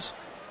punches.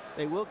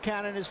 They will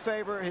count in his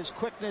favor. His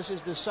quickness is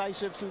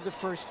decisive through the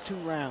first 2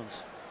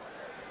 rounds.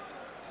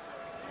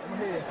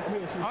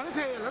 On his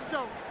head, let's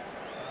go.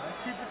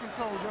 Keep the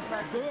control just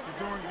like this.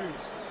 You're doing good.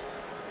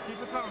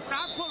 Keep it coming.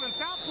 Stop pulling, let's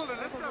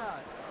go.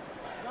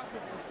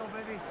 Let's go,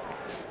 baby.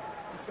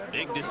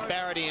 Big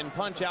disparity in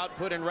punch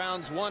output in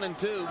rounds 1 and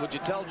 2. Would you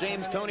tell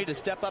James Toney to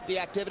step up the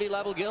activity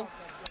level, Gil?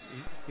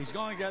 He's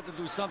going to have to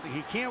do something.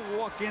 He can't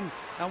walk in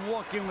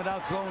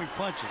without throwing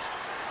punches.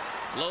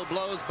 Low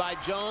blows by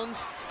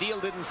Jones. Steele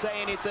didn't say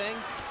anything.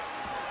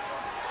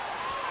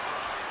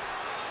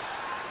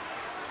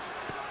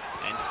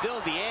 And still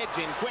the edge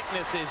in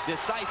quickness is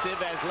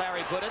decisive, as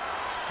Larry put it.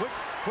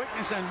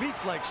 Quickness and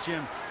reflex,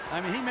 Jim.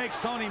 I mean, he makes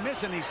Toney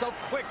miss, and he's so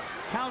quick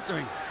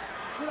countering.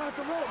 Get out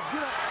the road.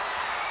 Get out.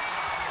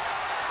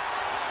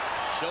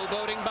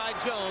 Showboating by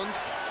Jones.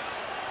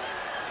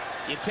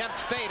 You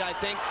tempt fate, I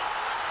think.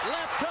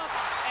 Left hook,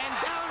 and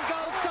down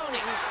goes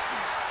Toney.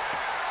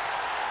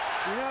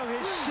 You know,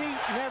 his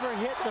seat never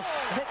hit the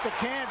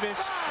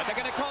canvas. But they're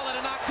going to call it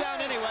a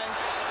knockdown anyway.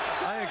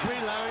 I agree,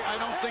 Larry. I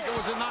don't think it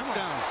was a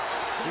knockdown.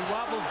 He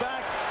wobbled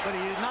back, but he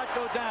did not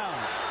go down.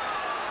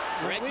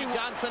 Reggie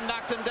Johnson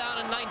knocked him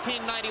down in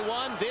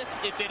 1991. This,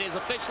 if it is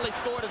officially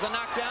scored as a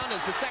knockdown,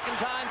 is the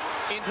second time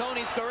in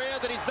Toney's career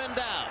that he's been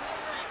down.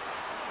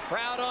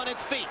 Crowd on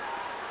its feet.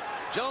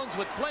 Jones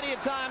with plenty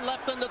of time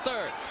left in the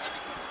third.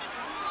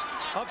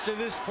 Up to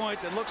this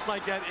point, it looks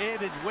like that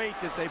added weight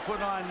that they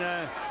put on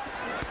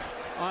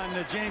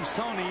on James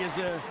Toney is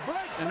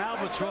an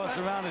albatross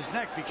around his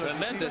neck because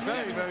he's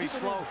very, very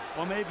slow.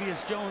 Or maybe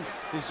it's Jones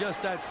is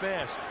just that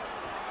fast.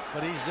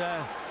 But he's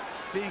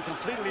being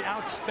completely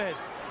outsped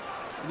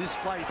in this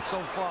fight so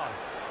far.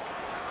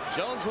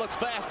 Jones looks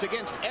fast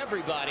against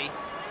everybody,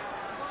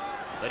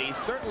 but he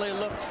certainly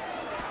looked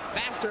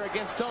faster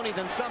against Toney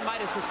than some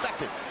might have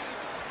suspected.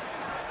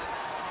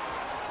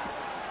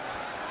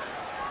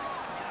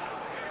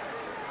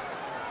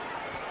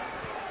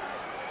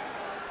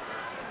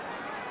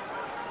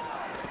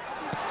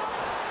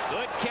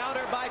 Good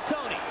counter by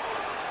Toney.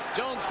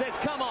 Jones says,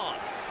 come on.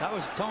 That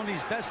was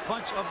Toney's best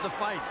punch of the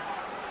fight.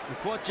 He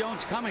caught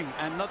Jones coming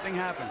and nothing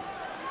happened.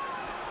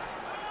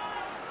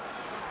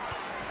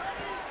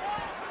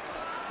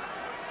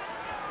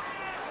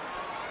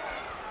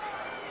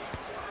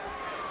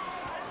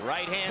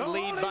 Right hand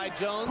lead by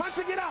Jones. Punch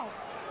to get out.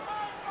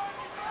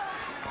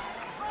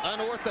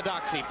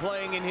 Unorthodoxy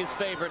playing in his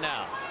favor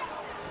now.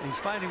 He's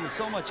fighting with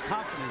so much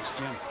confidence,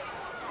 Jim.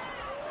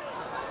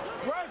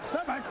 Right,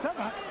 step back, step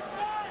back.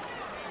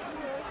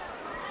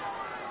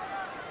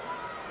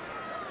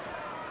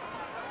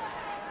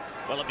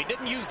 Well, if he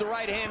didn't use the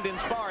right hand in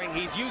sparring,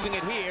 he's using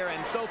it here,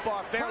 and so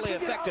far fairly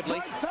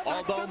effectively,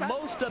 although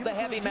most of the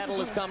heavy metal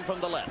has come from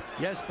the left.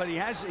 Yes, but he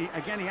has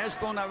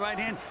thrown that right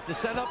hand to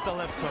set up the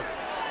left hook.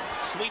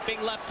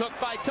 Sweeping left hook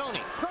by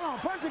Toney. Come on,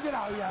 punch to get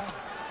out, yeah.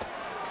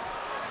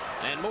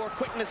 And more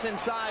quickness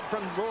inside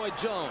from Roy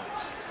Jones.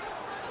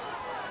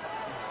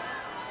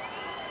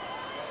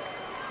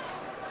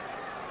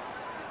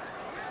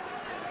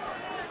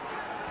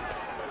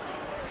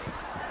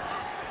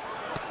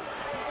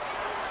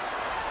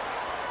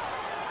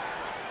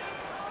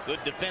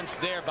 Good defense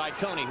there by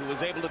Toney, who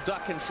was able to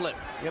duck and slip.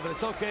 Yeah, but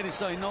it's okay to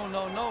say no,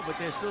 no, no, but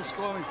they're still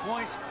scoring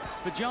points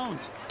for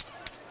Jones.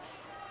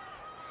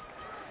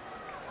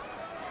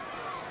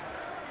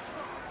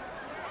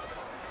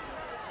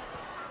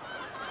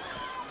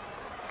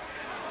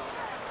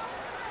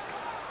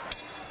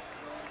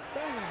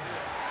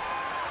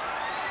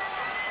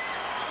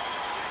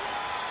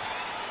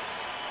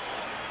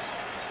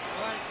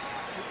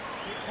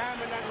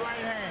 Timing that right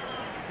hand,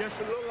 just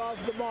a little off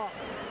the mark.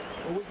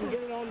 When we can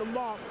get it on the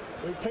mark,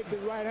 we take the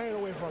right hand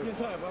away from it.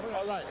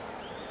 All right.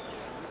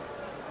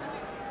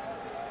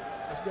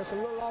 It's just a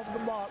little off the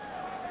mark,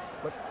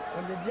 but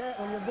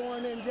when you're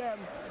going in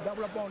jabbing,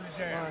 double up on the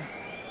jab. Right.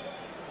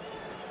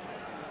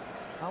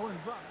 I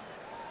wouldn't drop.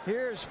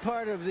 Here's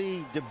part of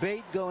the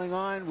debate going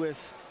on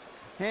with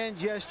hand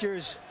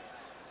gestures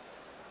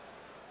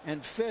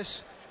and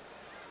fists.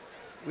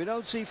 We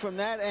don't see from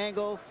that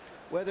angle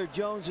whether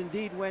Jones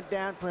indeed went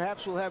down.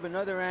 Perhaps we'll have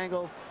another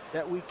angle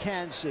that we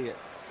can see it.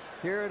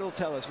 Here it'll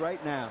tell us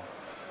right now.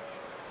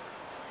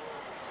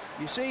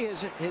 You see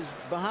his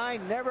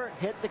behind never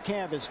hit the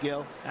canvas,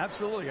 Gil.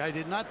 Absolutely. I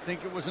did not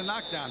think it was a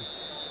knockdown.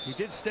 He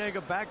did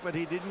stagger back, but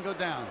he didn't go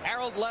down.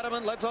 Harold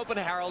Letterman, let's open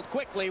Harold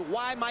quickly.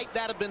 Why might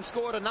that have been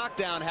scored a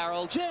knockdown,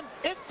 Harold? Jim,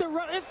 if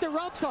the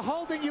ropes are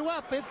holding you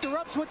up, if the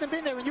ropes wouldn't have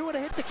been there and you would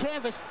have hit the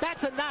canvas,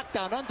 that's a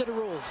knockdown under the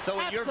rules. So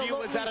in your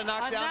view, is that a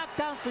knockdown? A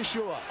knockdown for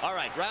sure. All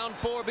right, round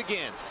 4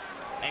 begins.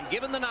 And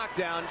given the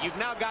knockdown, you've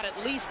now got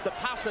at least the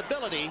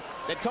possibility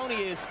that Toney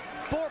is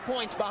 4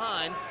 points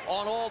behind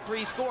on all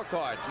 3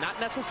 scorecards. Not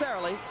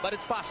necessarily, but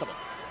it's possible.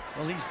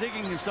 Well, he's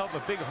digging himself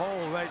a big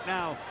hole right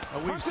now.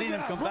 We've seen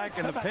him come back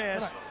in the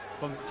past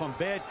from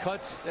bad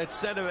cuts,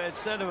 etc.,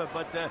 etc.,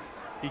 but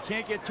he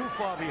can't get too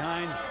far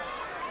behind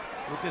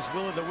with this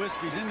will-o'-the-wisp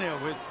he's in there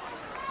with.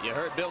 You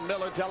heard Bill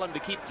Miller tell him to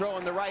keep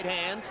throwing the right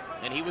hand,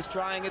 and he was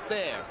trying it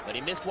there, but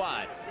he missed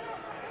wide.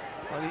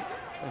 Well,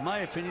 in my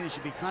opinion, he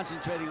should be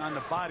concentrating on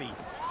the body.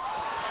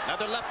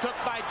 Another left hook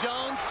by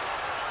Jones.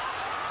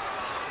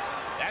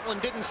 That one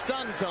didn't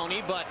stun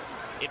Toney, but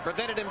it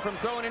prevented him from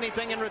throwing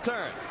anything in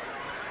return.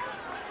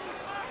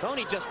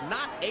 Toney just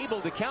not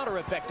able to counter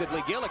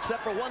effectively, Gil,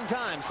 except for one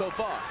time so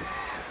far.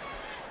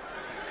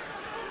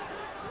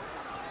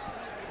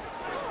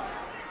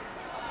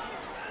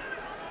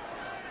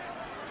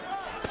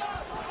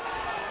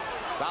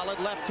 Solid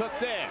left hook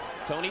there.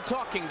 Toney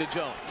talking to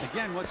Jones.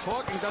 Again, what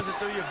talking doesn't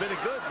do you a bit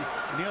of good.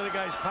 And the other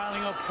guy's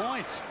piling up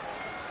points.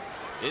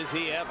 Is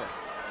he ever?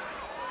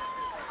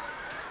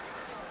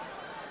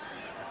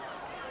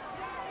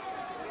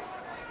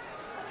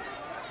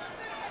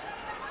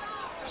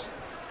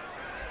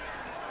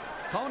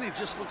 Toney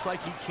just looks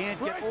like he can't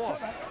get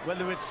off.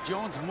 Whether it's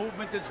Jones'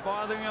 movement that's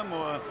bothering him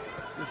or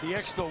with the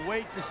extra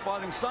weight that's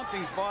bothering him,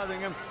 something's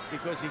bothering him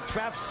because he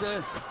traps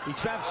Jones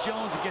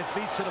and gets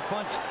beats to the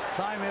punch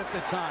time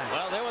after time.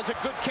 Well, there was a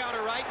good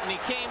counter right, and he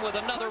came with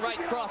another right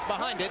cross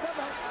behind it.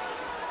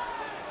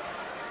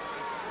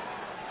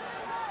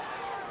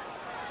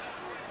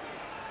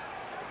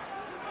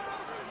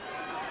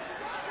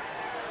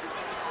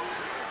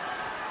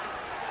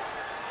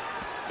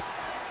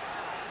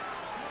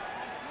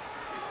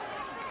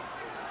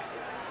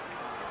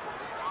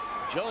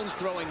 Jones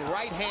throwing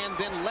right hand,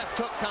 then left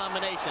hook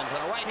combinations,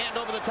 and a right hand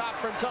over the top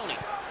from Toney.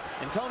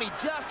 And Toney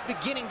just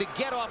beginning to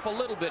get off a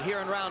little bit here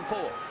in round 4.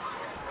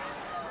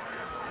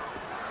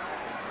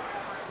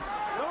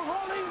 No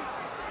holding.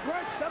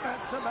 Break, step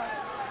back, step back.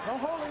 Don't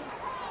hold him.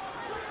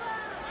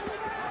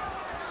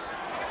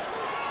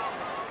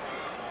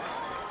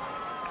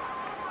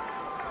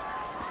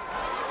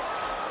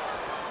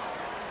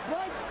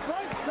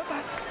 Break, step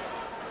back.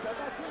 Step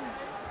back in.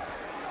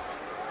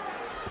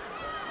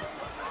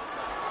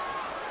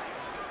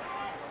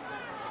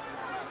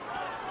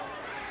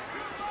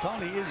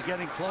 Tony is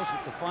getting closer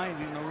to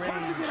finding the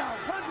range.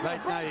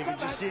 Right now, you can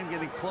just see him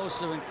getting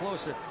closer and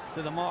closer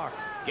to the mark.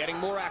 Getting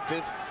more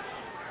active.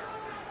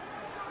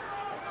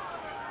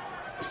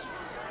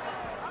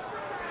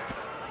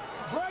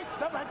 Break,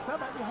 step back,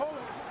 you hold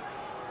it.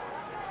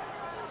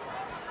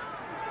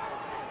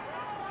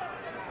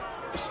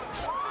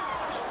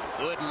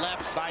 Good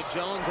left by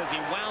Jones as he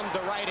wound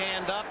the right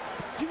hand up.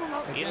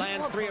 He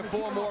lands 3 or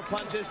 4 more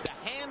punches. The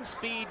hand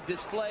speed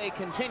display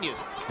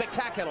continues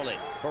spectacularly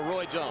for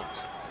Roy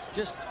Jones.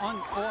 Just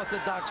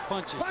unorthodox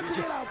punches.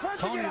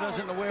 Tony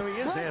doesn't know where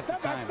he is half the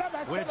time.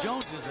 Where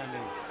Jones is, I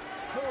mean.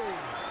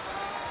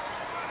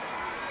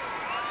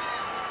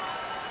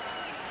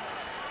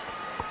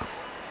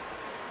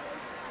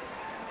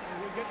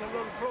 We're getting a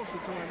little closer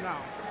to him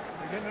now.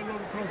 We're getting a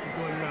little closer to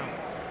him now.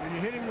 When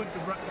you hit him with the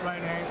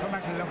right hand, come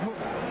back to the left hook.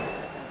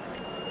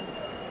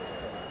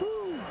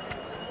 Woo!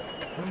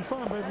 Having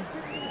fun, baby.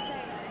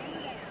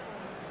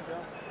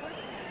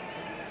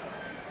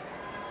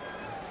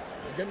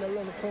 We're getting a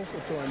little closer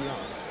to him now.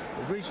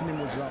 We're reaching him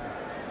with something.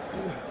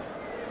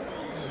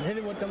 And hit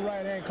him with the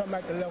right hand, come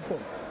back to the left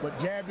hook. But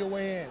jab your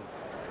way in.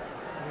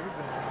 There we go.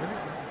 There we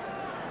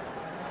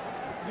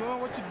go. Doing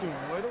what you're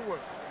doing. Way to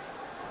work.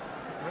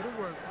 Way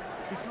to work.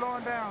 He's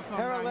slowing down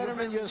sometimes. Harold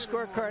Letterman, your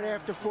scorecard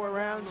after 4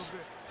 rounds.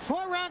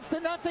 4 rounds to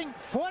nothing,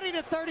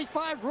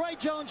 40-35. Roy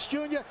Jones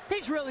Jr.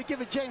 He's really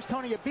given James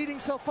Toney a beating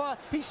so far.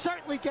 He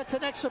certainly gets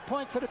an extra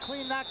point for the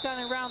clean knockdown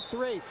in round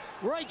 3.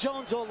 Roy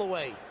Jones all the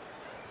way.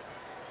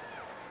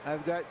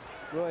 I've got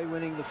Roy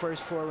winning the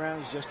first 4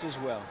 rounds just as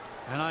well.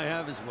 And I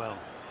have as well.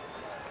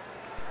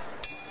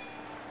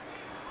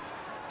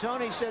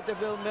 Tony said to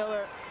Bill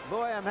Miller,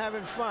 boy, I'm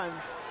having fun.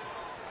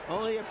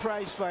 Only a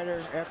prize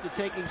fighter, after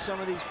taking some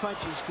of these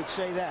punches, could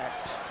say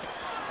that.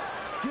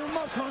 Give him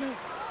up, Tony.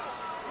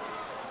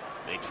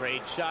 They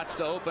trade shots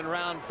to open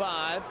round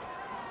 5.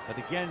 But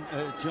again,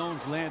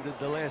 Jones landed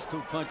the last 2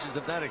 punches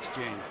of that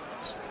exchange.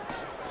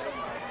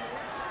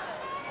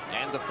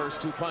 And the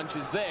first 2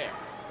 punches there.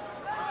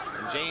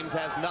 And James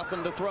has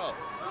nothing to throw.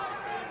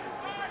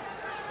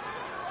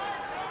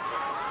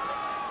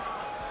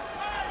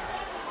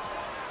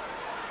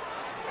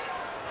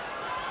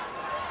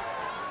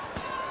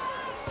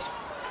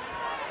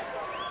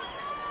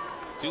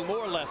 Two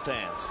more left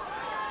hands.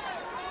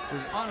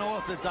 His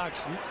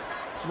unorthodox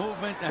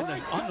movement and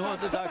the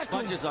unorthodox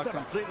punches are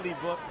completely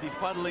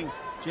befuddling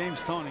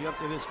James Toney up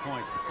to this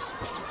point.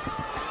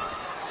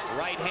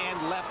 Right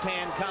hand, left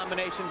hand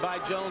combination by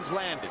Jones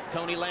landed.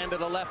 Toney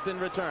landed a left in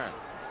return.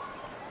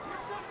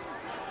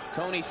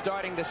 Toney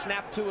starting to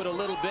snap to it a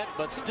little bit,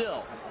 but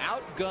still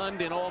outgunned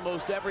in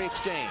almost every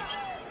exchange.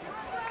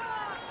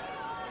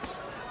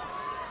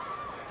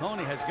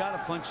 Tony has got a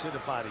punch to the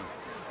body.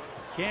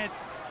 Can't.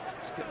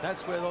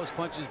 That's where those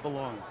punches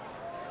belong.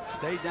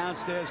 Stay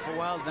downstairs for a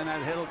while, then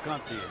that head will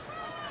come to you.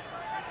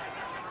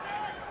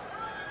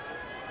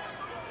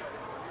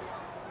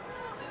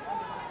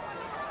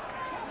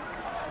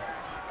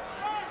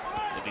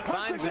 If he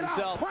finds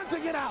himself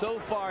so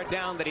far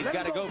down that he's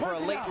got to go for a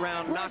late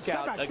round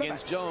knockout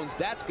against Jones,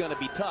 that's going to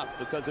be tough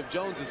because of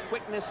Jones's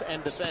quickness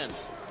and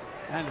defense.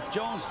 And if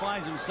Jones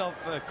finds himself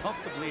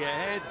comfortably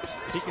ahead,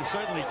 he can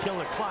certainly kill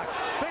the clock.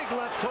 Big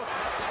left hook.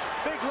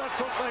 Big left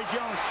hook by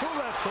Jones. 2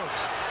 left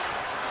hooks.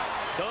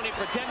 Tony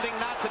pretending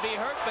not to be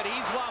hurt, but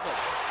he's wobbled.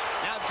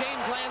 Now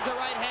James lands a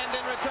right hand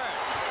in return.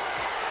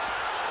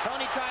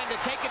 Tony trying to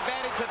take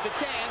advantage of the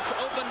chance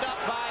opened up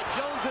by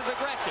Jones's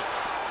aggression.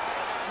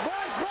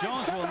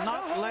 Jones will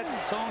not let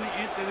Tony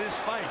into this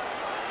fight.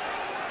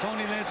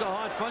 Tony lands a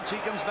hard punch. He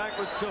comes back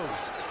with 2.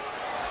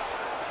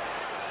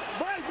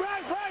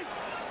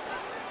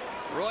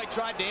 Roy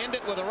tried to end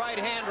it with a right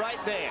hand right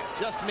there.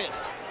 Just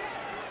missed.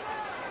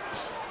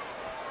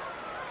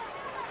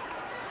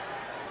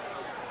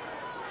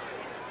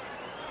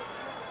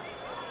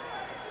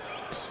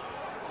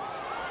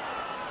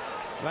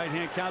 Right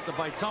hand counter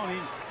by Tony,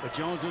 but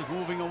Jones was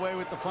moving away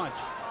with the punch.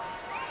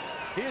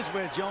 Here's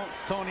where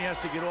Tony has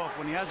to get off.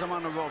 When he has him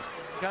on the ropes,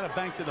 he's got to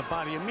bank to the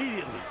body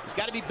immediately. He's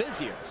got to be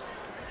busier.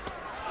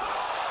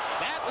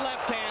 That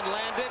left hand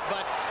landed,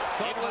 but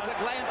it was a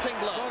glancing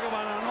blow. Talk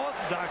about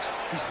unorthodox.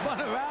 He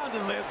spun around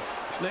and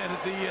landed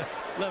the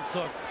left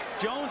hook.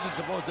 Jones is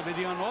supposed to be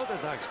the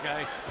unorthodox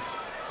guy.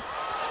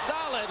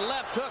 Solid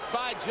left hook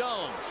by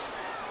Jones.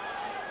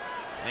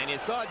 And you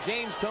saw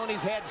James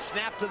Toney's head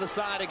snap to the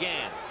side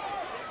again.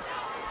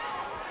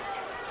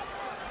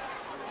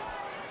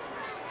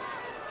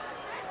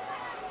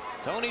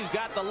 Toney's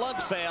got the lunch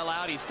pail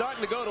out. He's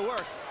starting to go to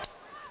work.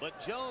 But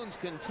Jones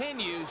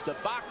continues to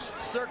box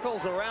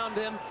circles around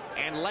him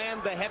and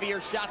land the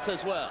heavier shots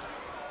as well.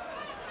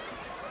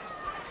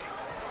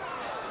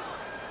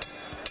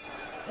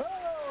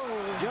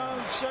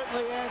 Jones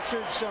certainly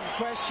answered some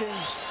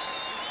questions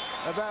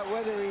about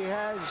whether he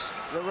has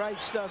the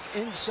right stuff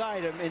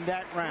inside him in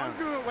that round.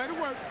 Good. Way to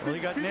work. Well, he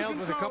got nailed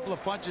with a couple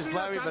of punches,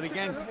 Larry, but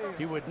again,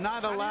 he would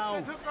not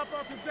allow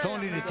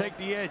Toney to take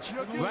the edge.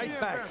 Right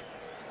back.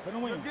 Get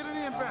it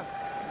in better.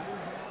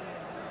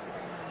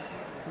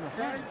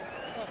 Okay.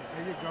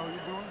 There you go.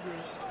 You're doing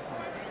good.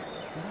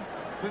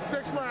 The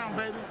 6th round,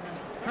 baby.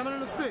 Coming in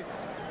the 6th.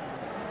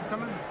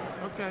 Coming.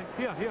 Okay.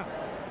 Here.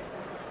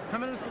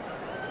 Coming in the 6th.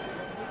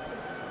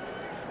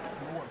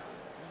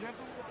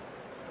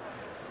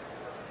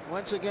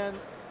 Once again,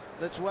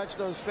 let's watch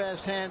those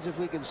fast hands if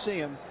we can see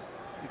them,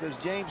 because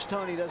James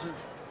Toney doesn't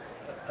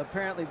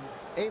apparently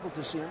able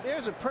to see them.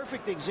 There's a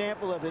perfect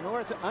example of an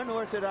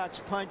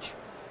unorthodox punch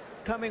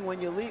coming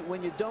when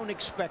you don't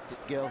expect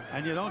it, Gil.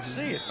 And you don't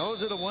see it.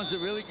 Those are the ones that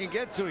really can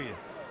get to you.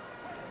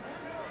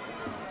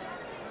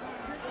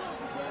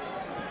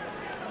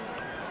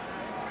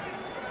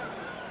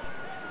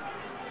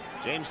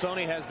 James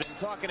Toney has been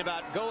talking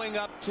about going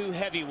up to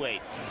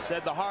heavyweight. He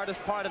said the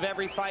hardest part of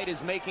every fight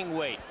is making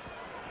weight.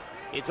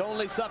 It's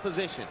only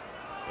supposition,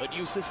 but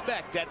you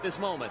suspect at this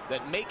moment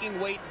that making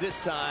weight this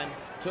time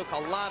took a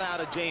lot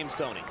out of James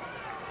Toney.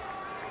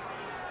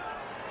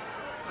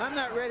 I'm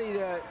not ready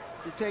to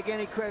take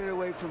any credit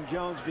away from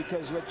Jones,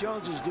 because what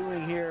Jones is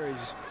doing here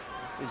is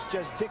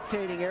just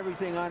dictating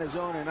everything on his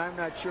own, and I'm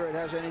not sure it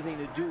has anything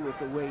to do with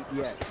the weight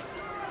yet.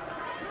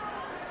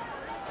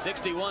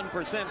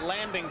 61%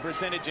 landing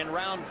percentage in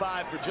round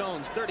 5 for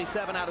Jones.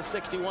 37 out of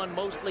 61,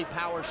 mostly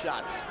power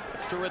shots.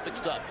 It's terrific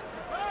stuff.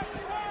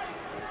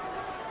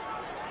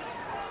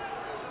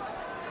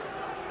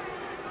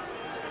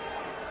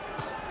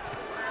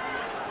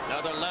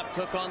 Another left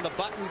hook on the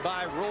button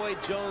by Roy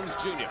Jones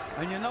Jr.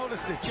 And you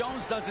notice that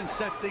Jones doesn't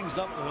set things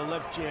up with a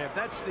left jab.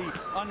 That's the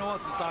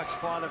unorthodox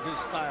part of his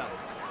style.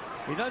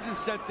 He doesn't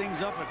set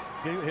things up.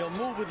 He'll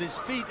move with his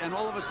feet and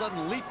all of a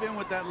sudden leap in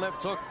with that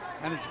left hook,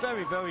 and it's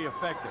very, very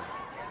effective.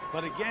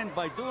 But again,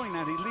 by doing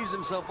that, he leaves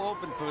himself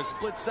open for a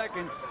split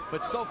second.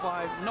 But so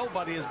far,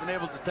 nobody has been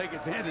able to take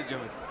advantage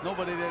of it.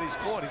 Nobody that he's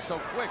fought. He's so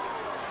quick.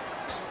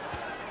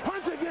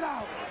 Punch it, get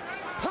out.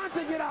 Punch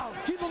it, get out.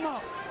 Keep him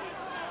up.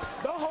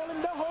 Don't hold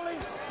him, don't hold him.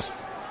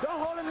 Don't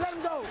hold him, let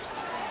him go.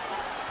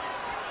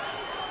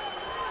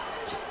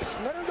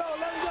 Let him go,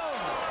 let him go.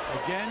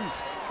 Again,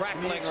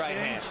 crackling right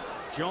hand.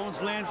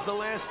 Jones lands the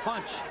last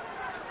punch.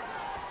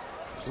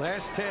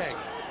 Last tag.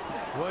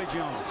 Roy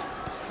Jones.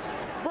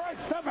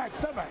 Break, step back,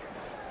 step back.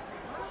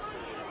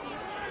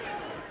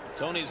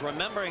 Toney's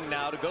remembering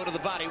now to go to the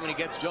body when he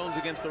gets Jones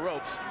against the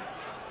ropes.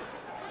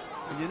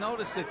 And you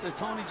notice that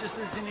Toney just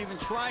doesn't even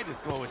try to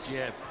throw a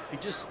jab. He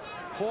just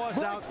paws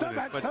Break, out step with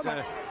back, it. step But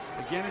back.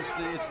 again,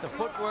 it's the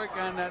footwork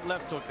on that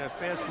left hook, that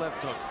fast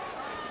left hook.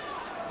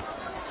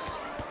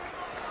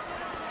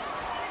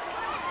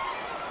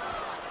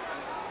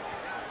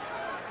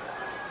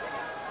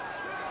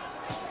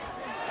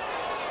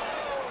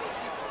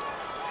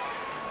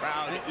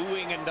 Crowd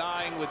oohing and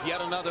dying with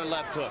yet another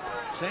left hook.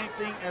 Same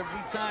thing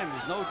every time.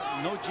 There's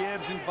no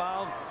jabs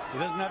involved. He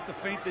doesn't have to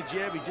feint the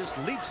jab. He just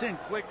leaps in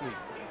quickly,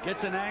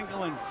 gets an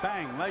angle, and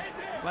bang,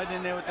 right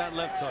in there with that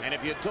left hook. And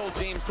if you had told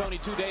James Toney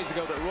 2 days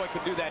ago that Roy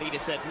could do that, he'd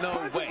have said no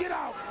Punch way. it, get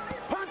out.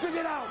 Punch it,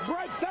 get out.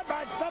 Break, step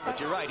back, step back. But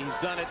you're right, he's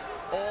done it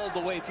all the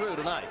way through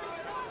tonight.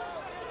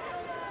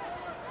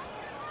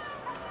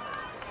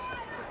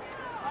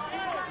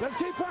 Let's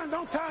keep punching,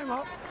 don't tie him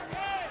up.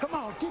 Come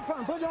on, keep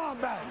punching, put your arm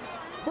back.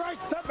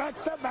 Break, step back,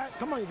 step back.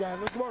 Come on, you guys,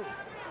 let's work.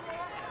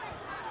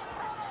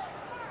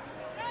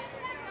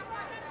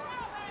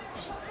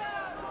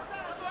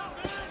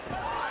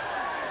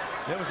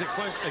 There was a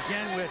question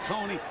again where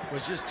Toney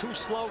was just too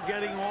slow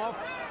getting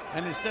off,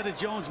 and instead of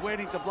Jones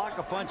waiting to block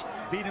a punch,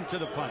 beat him to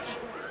the punch.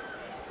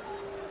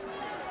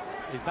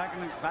 He's back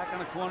in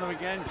the corner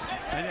again,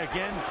 and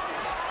again,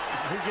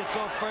 who gets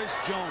off first?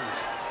 Jones.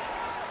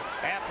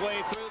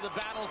 Halfway through the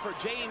battle for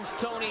James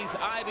Toney's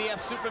IBF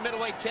Super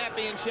Middleweight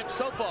Championship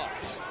so far.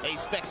 A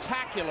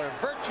spectacular,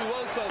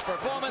 virtuoso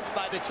performance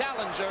by the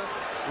challenger,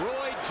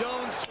 Roy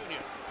Jones Jr.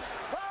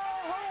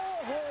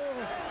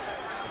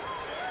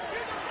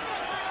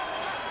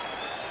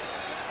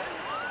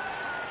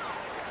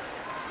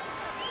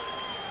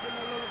 Getting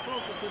a little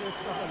closer to this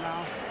sucker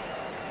now.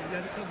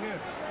 Look here.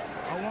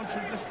 I want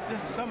you just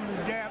some of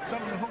the jabs,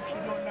 some of the hooks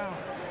you're doing now.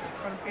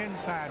 Come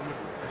inside with it.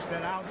 Instead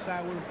of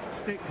outside with a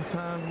stick.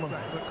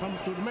 Right, but come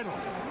through the middle.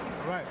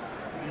 Right.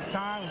 This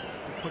time,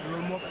 put a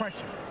little more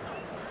pressure.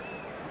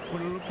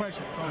 Put a little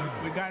pressure.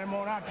 We got him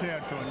on our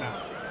territory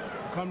now.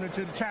 Coming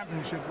into the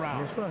championship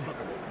round. That's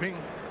right. Bing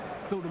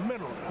through the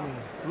middle.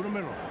 Through the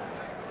middle.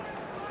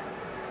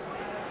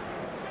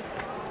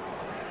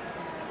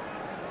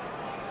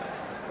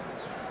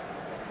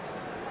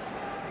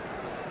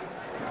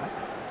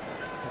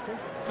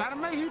 Try to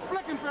make, he's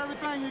flicking for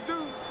everything you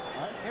do.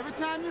 Every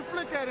time you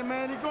flick at him,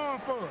 man, he's going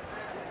for it.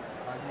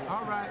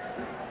 All right.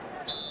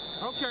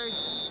 Okay.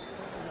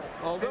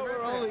 Although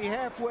we're only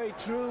halfway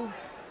through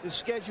the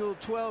scheduled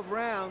 12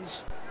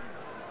 rounds,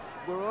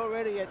 we're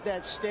already at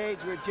that stage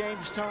where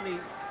James Toney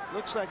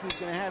looks like he's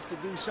going to have to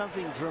do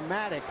something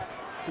dramatic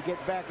to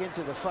get back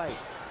into the fight.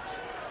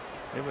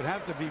 It would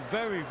have to be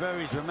very,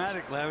 very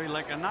dramatic, Larry,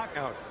 like a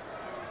knockout.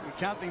 You're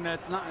counting that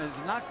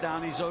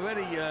knockdown. He's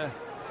already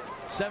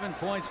 7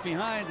 points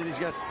behind, and he's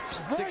got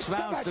 6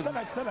 rounds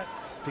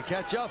to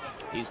catch up.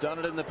 He's done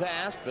it in the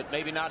past, but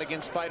maybe not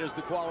against fighters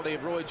the quality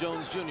of Roy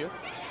Jones Jr.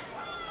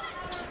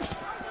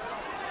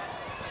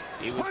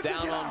 He was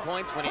down on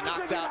points when he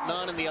knocked out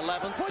Nunn in the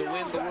 11th to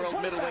win the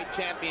World Middleweight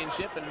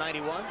Championship in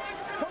 '91.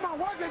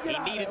 He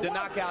needed to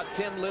knock out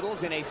Tim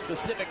Littles in a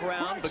specific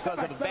round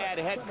because of a bad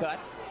head cut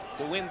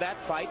to win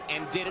that fight,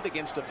 and did it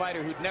against a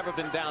fighter who'd never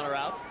been down or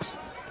out.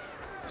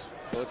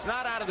 So it's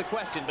not out of the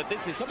question, but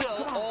this is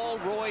still all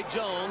Roy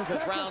Jones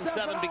as round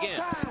 7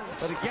 begins.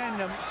 But again,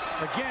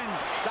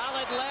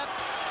 solid left.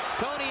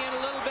 Toney in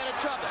a little bit of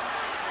trouble.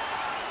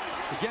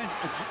 Again,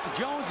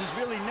 Jones is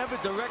really never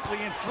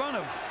directly in front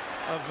of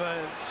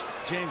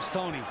James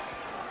Toney.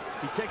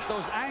 He takes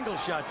those angle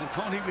shots, and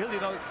Toney really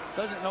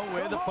doesn't know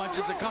where the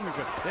punches are coming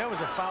from. There was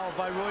a foul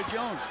by Roy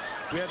Jones.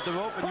 We have the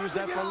rope and use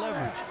that for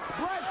leverage.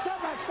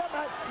 Step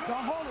back.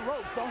 Don't hold the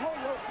rope. Don't hold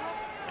the rope.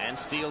 And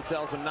Steele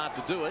tells him not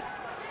to do it.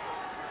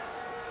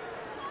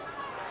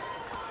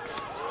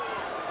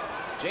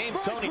 James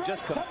Toney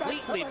just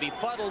completely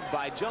befuddled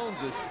by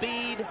Jones's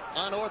speed,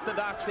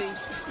 unorthodoxy,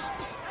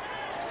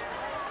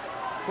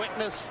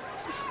 quickness.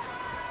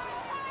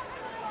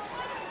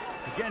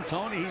 Again,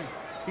 Toney,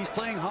 he's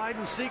playing hide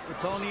and seek with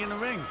Toney in the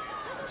ring.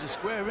 It's a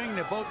square ring.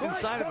 They're both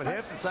inside of it.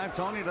 Half the time,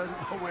 Toney doesn't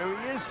know where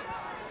he is.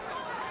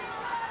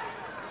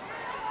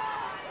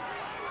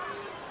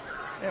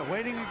 Yeah,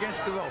 waiting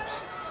against the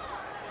ropes.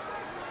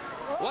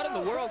 What in the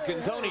world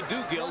can Toney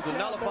do, Gil, to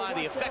nullify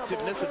the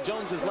effectiveness of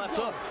Jones's left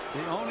hook?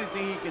 The only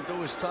thing he can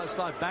do is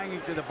start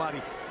banging to the body.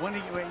 When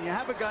you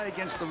have a guy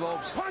against the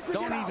ropes,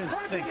 don't even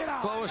think.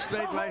 Throw a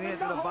straight right hand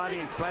to the body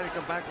and try to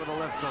come back with a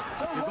left hook.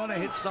 You're going to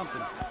hit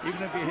something,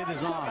 even if you hit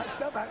his arms.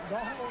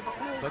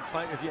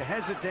 But if you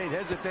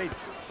hesitate,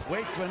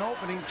 wait for an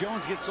opening,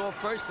 Jones gets off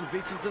first and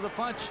beats him to the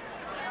punch.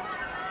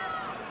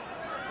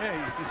 Yeah,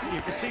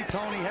 you can see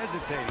Toney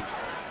hesitating.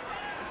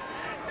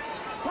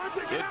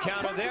 Good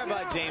counter there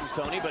by James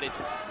Toney, but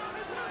it's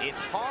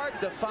hard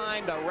to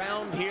find a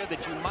round here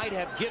that you might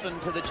have given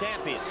to the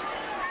champion.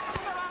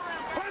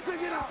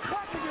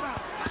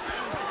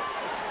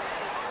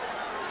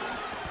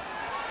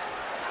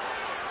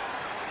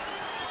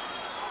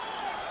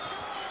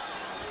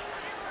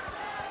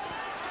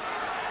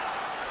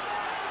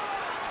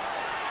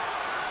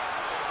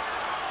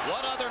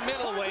 What other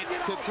middleweights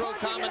could throw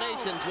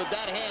combinations with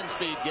that hand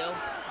speed, Gil?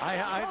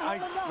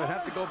 I would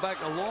have to go back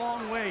a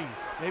long way,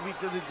 maybe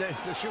to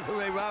the Sugar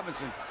Ray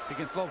Robinson. He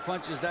can throw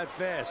punches that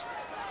fast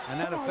and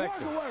that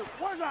effective.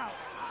 Work out.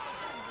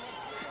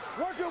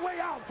 Work your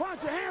way out.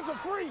 Punch. Your hands are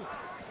free.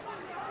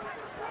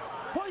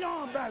 Pull your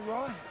arms back,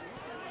 Roy.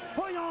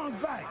 Pull your arms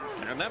back.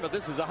 And remember,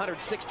 this is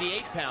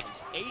 168 pounds.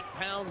 8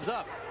 pounds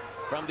up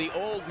from the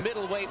old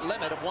middleweight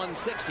limit of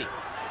 160.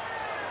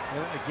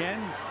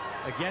 Again,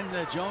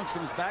 Jones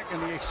comes back in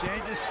the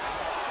exchanges.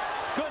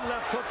 Good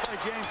left hook by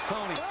James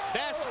Toney.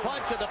 Best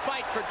punch of the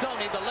fight for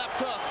Toney, the left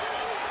hook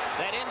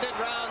that ended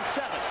round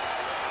 7.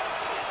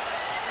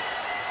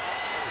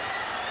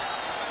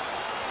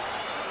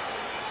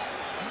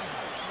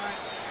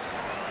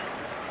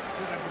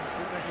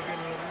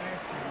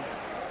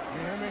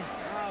 You hear me?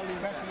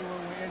 Especially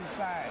when we're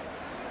inside.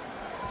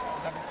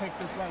 We got to take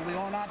this fight. We're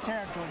on our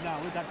territory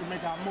now. We got to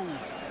make our move.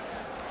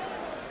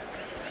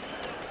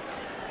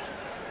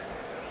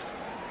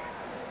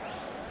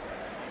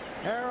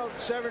 Harold,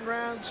 7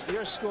 rounds,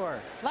 your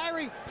score.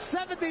 Larry,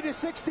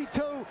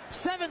 70-62,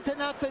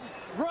 7-0,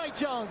 Roy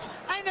Jones.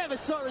 I never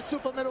saw a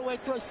super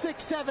middleweight throw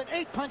 6, 7,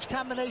 8 punch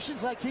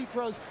combinations like he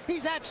throws.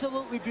 He's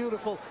absolutely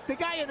beautiful. The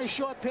guy in the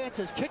short pants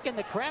is kicking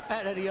the crap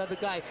out of the other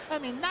guy. I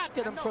mean,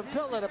 knocking him from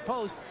pillar to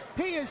post.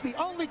 He is the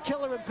only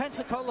killer in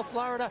Pensacola,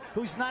 Florida,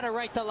 who's not a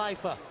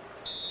right-to-lifer.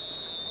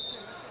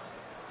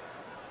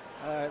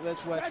 All right,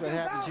 let's watch what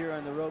happens here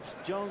on the ropes.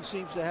 Jones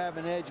seems to have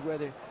an edge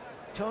whether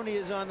Toney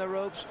is on the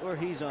ropes or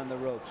he's on the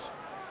ropes.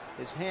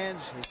 His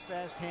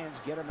fast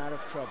hands get him out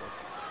of trouble.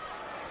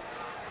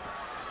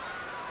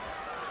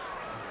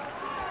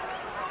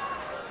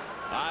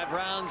 Five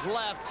rounds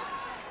left.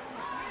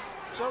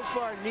 So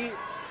far,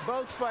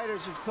 both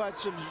fighters have caught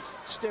some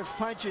stiff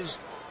punches,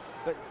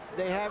 but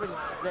they haven't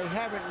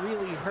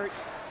really hurt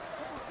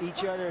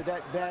each other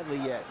that badly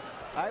yet.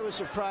 I was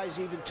surprised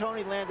even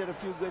Toney landed a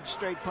few good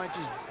straight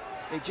punches.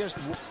 They just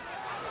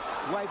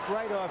wiped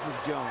right off of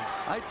Jones.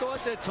 I thought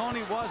that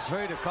Toney was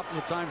hurt a couple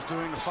of times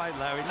during the fight,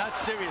 Larry. Not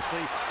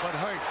seriously, but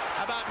hurt.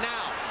 How about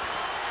now?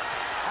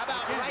 How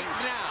about right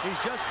now? He's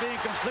just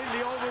being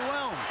completely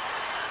overwhelmed.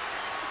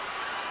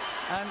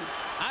 And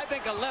I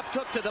think a left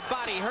hook to the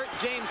body hurt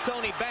James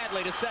Toney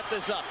badly to set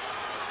this up.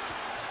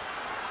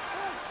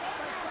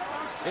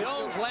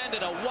 Jones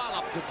landed a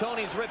wallop to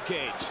Toney's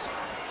ribcage.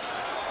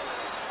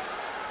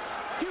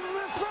 Keep him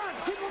in front.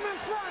 Keep him in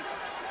front.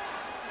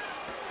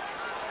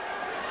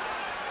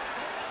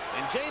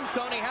 And James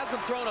Toney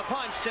hasn't thrown a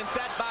punch since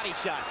that body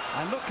shot.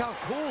 look how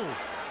cool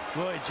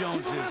Roy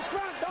Jones is.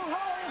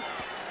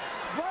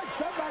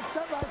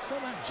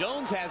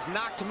 Jones has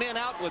knocked men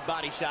out with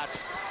body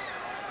shots.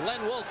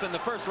 Glen Wolf in the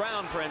first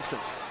round, for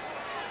instance.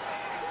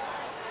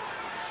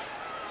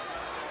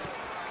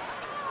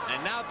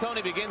 And now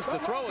Toney begins to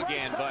throw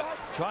again, but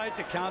Tried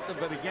to counter,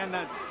 but again,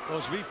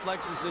 those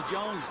reflexes of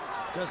Jones,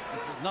 just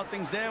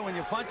nothing's there when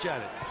you punch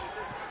at it.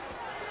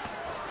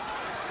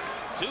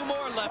 2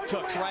 more left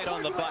hooks right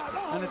on the button.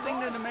 And the thing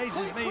that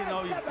amazes me, you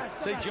know, you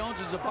say Jones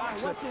is a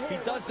boxer, he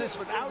does this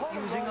without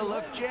using a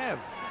left jab.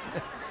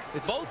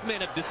 Both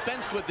men have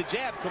dispensed with the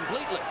jab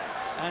completely.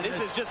 And this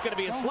is just going to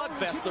be a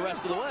slugfest the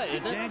rest of the way,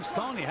 isn't it? James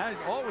Toney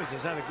always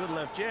has had a good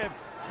left jab.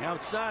 The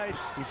outside,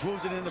 he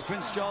proved it in the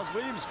Prince Charles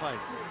Williams fight.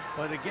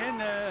 But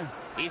again,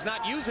 he's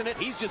not using it.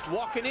 He's just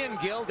walking in,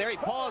 Gil. There he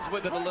paused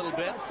with it a little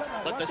bit.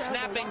 But the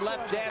snapping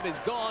left jab is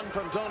gone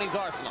from Toney's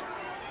arsenal.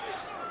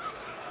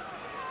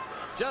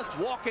 Just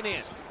walking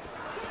in.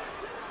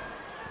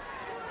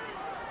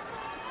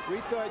 We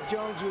thought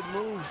Jones would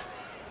move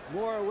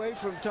more away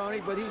from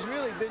Toney, but he's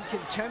really been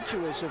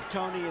contemptuous of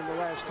Toney in the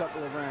last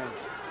couple of rounds.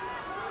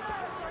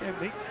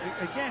 Yeah,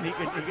 again, he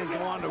can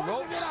go on the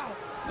ropes.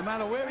 No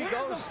matter where he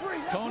goes,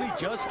 Toney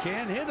just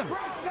can't hit him.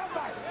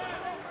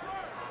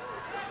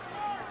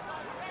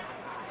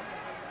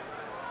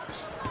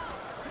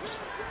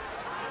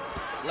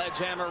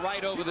 Sledgehammer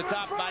right over the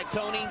top by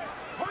Toney.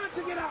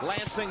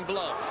 Glancing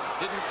blow.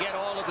 Didn't get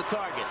all of the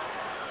target.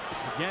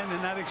 Again,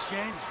 in that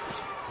exchange,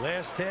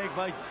 last tag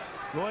by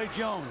Roy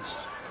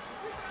Jones.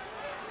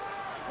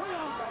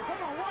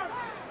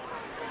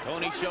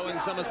 Toney showing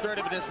some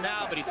assertiveness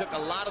now, but he took a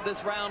lot of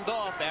this round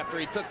off after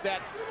he took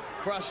that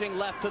crushing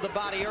left to the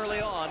body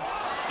early on.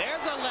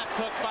 There's a left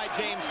hook by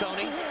James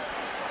Toney.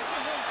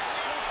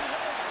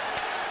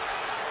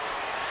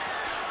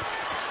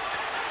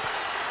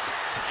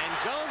 And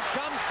Jones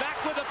comes back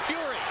with a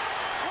fury.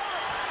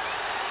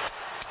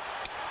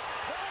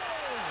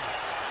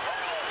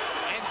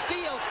 And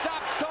Steele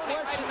stops Toney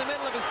right in the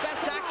middle of his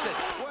best action.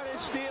 What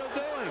is Steele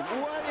doing?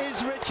 What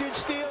is Richard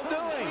Steele doing?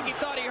 I think he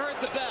thought he heard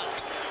the bell.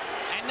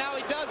 And now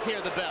he does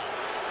hear the bell.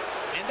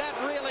 And that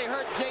really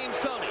hurt James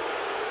Toney.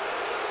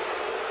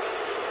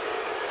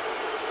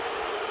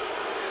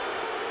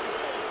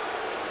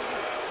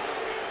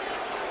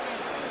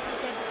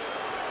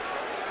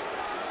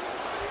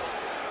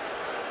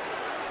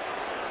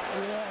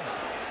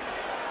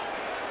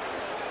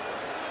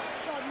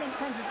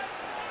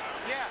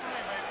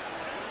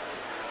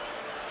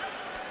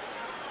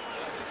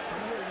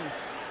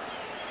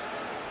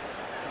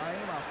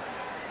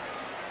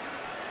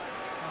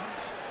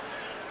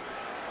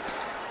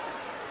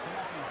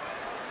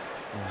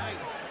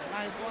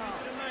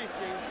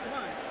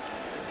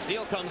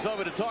 Steele comes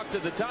over to talk to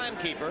the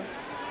timekeeper,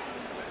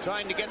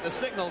 trying to get the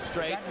signal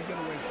straight. We got to get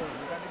away from it.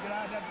 We got to get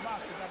out of that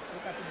box. We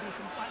got to do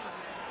some fighting.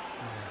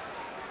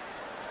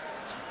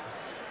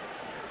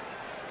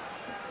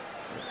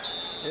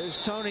 There's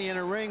Toney in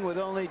a ring with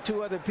only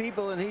 2 other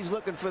people, and he's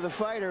looking for the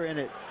fighter in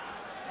it.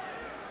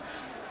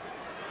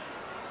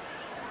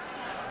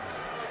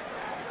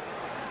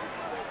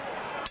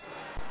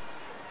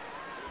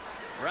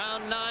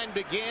 Round 9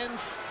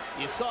 begins.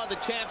 You saw the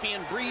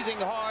champion breathing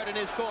hard in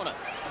his corner.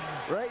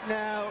 Right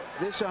now,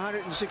 this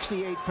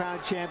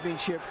 168-pound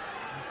championship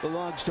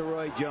belongs to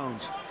Roy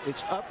Jones.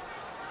 It's up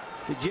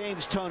to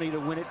James Toney to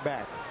win it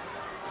back.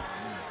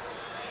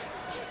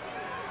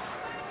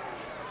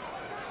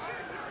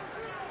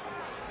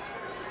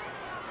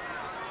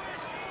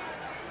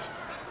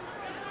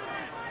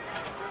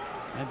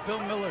 And Bill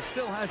Miller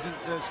still hasn't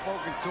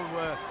spoken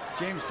to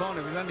James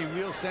Toney with any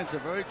real sense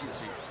of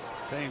urgency,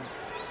 saying,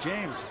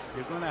 James,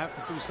 you're going to have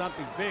to do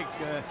something big.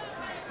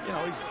 You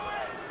know, he's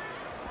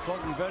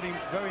talking very,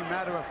 very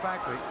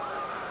matter-of-factly.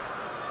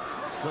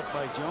 Slipped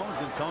by Jones,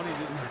 and Toney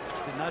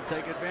did not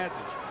take advantage.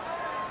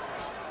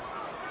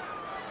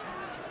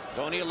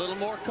 Toney a little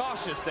more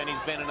cautious than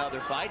he's been in other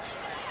fights.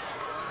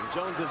 And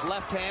Jones's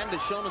left hand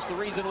has shown us the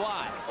reason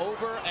why,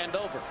 over and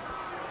over.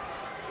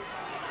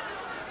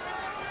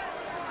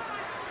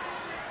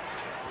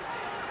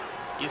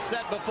 You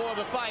said before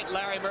the fight,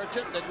 Larry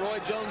Merchant, that Roy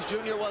Jones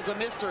Jr. was a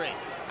mystery.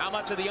 How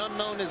much of the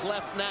unknown is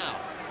left now?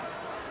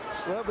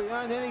 Well,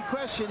 beyond any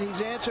question,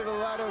 he's answered a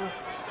lot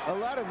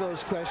of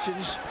those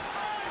questions.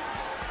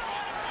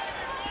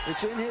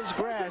 It's in his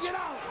grasp. Get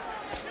out!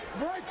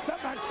 Break!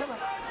 Step back! Step back!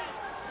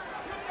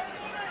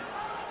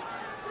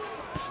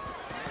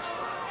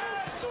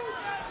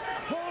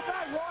 Pull him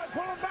back, Roy!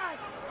 Pull him back!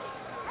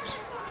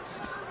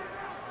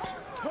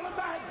 Pull him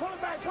back! Pull him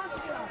back!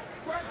 Punch him out!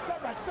 Break!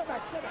 Step back! Step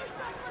back! Step back!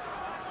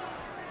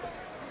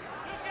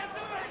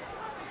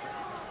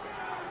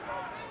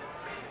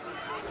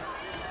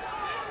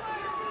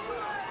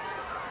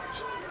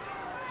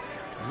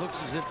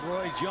 Looks as if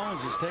Roy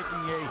Jones is taking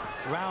a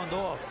round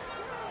off.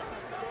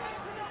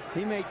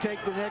 He may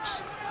take the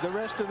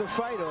rest of the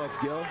fight off,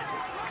 Gil.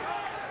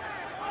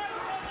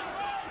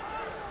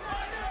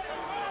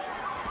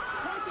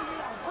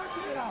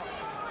 Punching it out!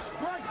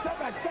 Break! Step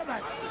back! Step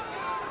back!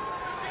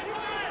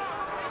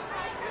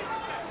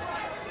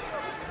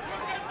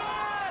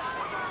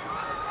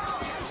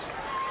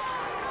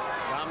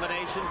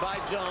 Combination by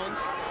Jones.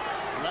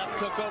 Left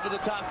hook over the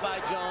top by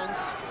Jones.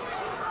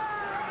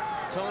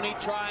 Toney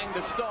trying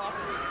to stalk,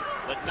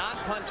 but not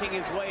punching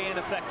his way in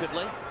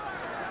effectively.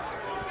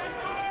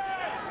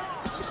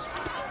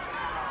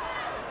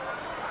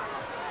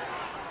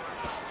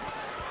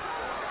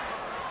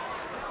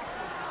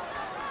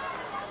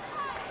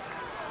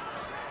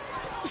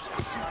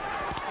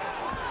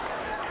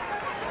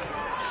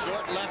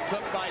 Short left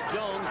hook by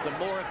Jones, the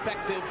more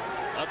effective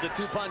of the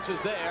two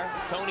punches there.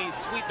 Toney's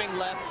sweeping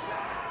left,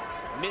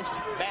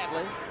 missed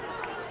badly.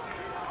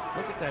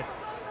 Look at that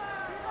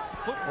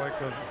footwork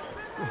of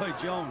Roy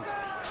Jones,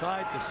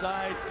 side to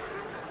side.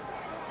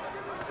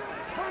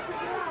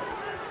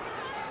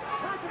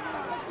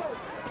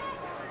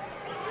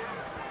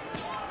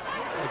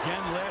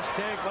 Again, last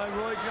tag by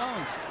Roy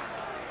Jones.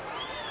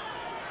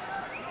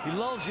 He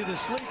lulls you to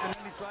sleep and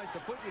then he tries to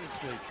put you to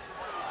sleep.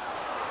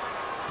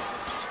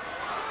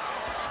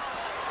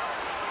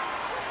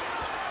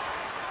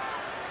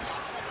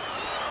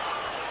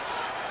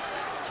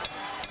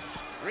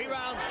 Three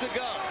rounds to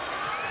go.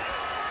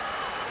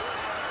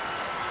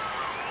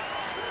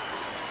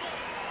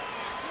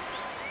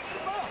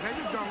 There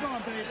you go.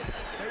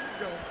 There you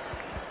go.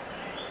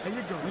 There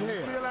you go.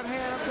 You feel that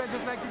hand up there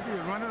just like you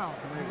did. Run it off.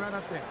 Right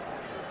up there.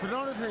 Put it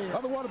on his head.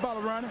 Other water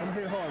bottle running. I'm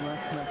hit hard,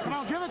 man. Come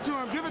on, give it to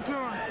him. Give it to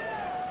him.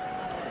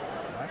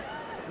 Right.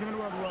 Give him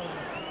the other water.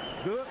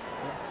 Good.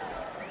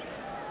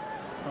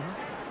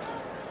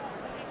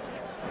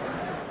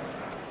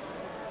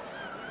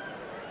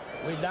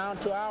 We're down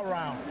to our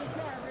rounds.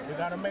 We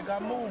got to make our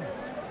move.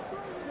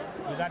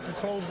 We got to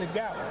close the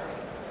gap.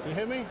 You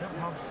hear me?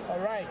 All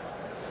right.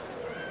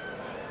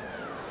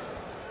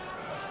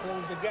 Let's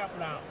close the gap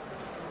now.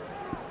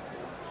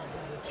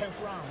 This is the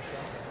 10th round,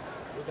 son.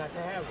 We got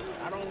to have it.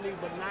 I don't need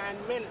but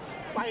 9 minutes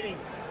fighting.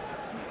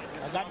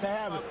 I got to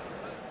have it.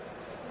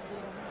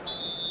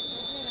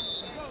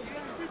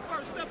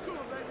 Step to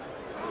him, baby.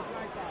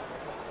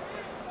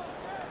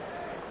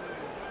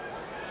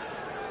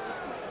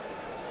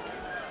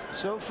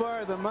 So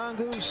far, the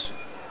Mongoose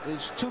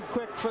is too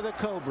quick for the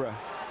Cobra.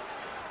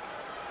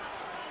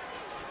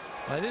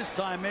 By this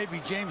time,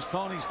 maybe James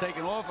Toney's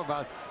taken off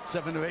about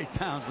 7 or 8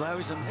 pounds,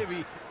 Larry, so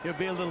maybe he'll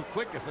be a little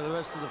quicker for the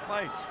rest of the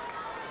fight.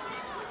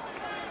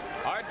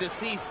 Hard to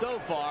see so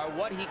far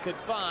what he could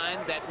find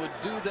that would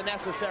do the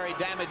necessary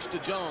damage to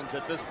Jones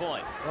at this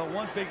point. Well,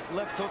 one big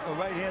left hook, a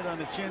right hand on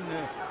the chin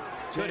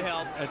could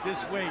help at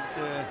this weight,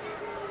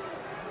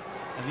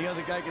 and the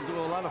other guy can do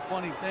a lot of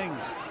funny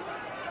things.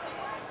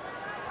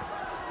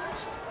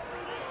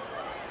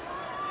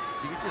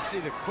 You can just see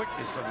the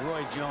quickness of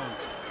Roy Jones.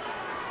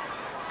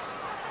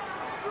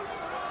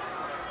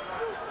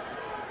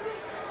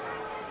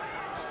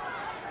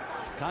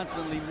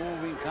 Constantly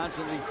moving,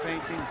 constantly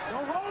feinting.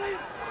 Don't hold him.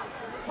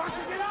 Watch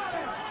him get out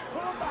there.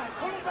 Pull him back.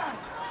 Pull him back.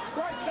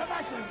 Right, step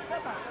back,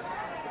 step back.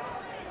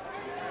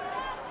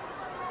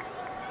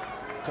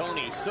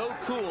 Toney so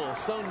cool,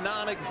 so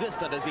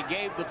non-existent as he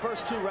gave the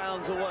first 2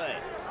 rounds away.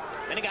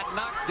 Then he got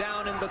knocked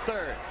down in the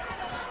third.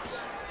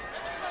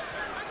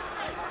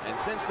 And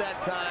since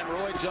that time,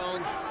 Roy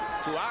Jones,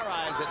 to our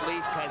eyes at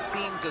least, has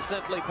seemed to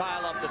simply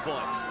pile up the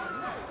points.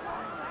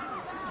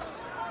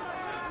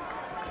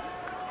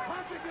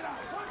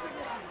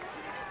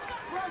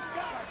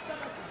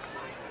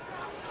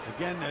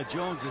 Again,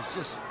 Jones is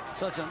just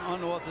such an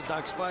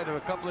unorthodox fighter.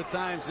 A couple of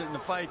times in the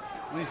fight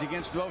when he's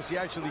against the ropes, he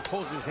actually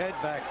pulls his head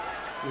back,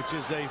 which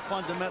is a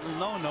fundamental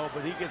no-no,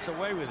 but he gets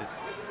away with it.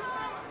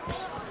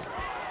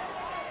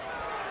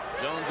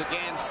 Jones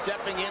again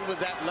stepping in with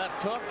that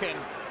left hook and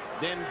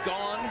then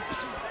gone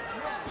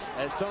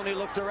as Toney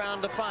looked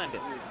around to find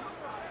it.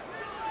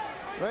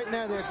 Right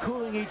now, they're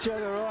cooling each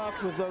other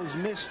off with those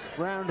missed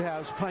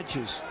roundhouse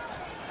punches.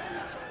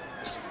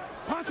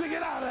 Punching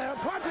it out there.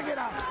 Punching it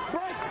out.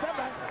 Break. Step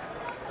back.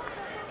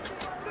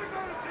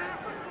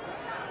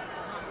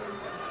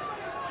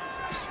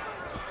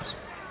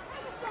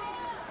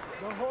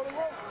 Don't hold the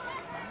rope.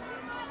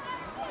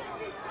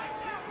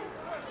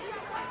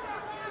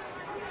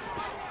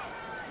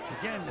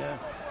 Again,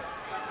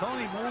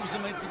 Toney moves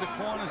him into the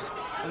corners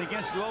and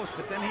against the ropes,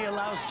 but then he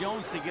allows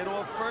Jones to get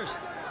off first.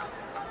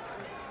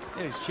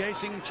 Yeah, he's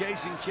chasing,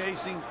 chasing,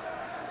 chasing.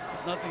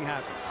 Nothing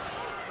happens.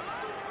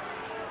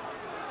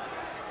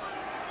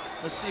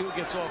 Let's see who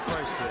gets off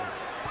first here.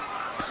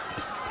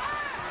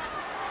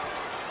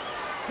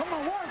 Come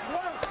on,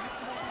 work.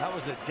 That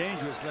was a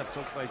dangerous left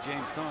hook by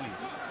James Toney.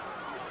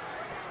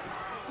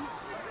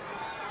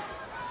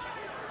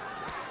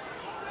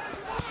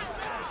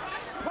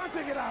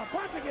 Punching it out.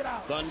 Punching it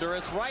out.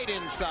 Thunderous right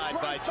inside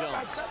by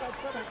Jones.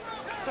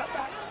 Step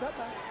back.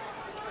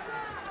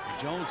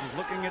 Jones is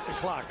looking at the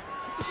clock.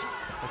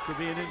 That could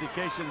be an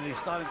indication that he's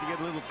starting to get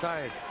a little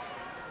tired.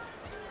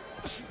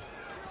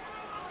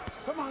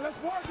 Come on,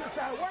 let's work this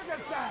side. Work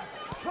this side.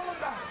 Pull him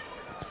back.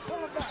 Pull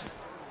him back.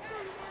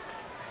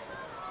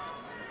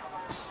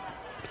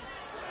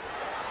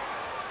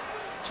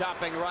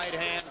 Chopping right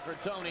hand for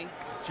Toney.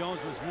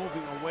 Jones was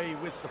moving away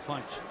with the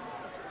punch.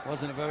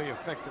 Wasn't a very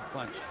effective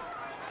punch.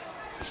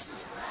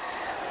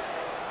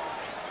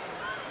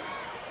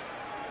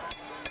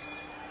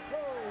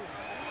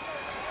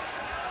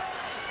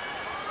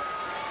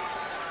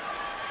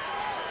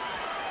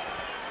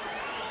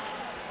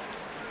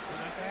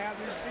 to have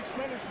these 6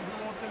 minutes if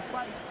we want this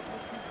fight.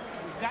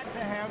 We got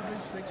to have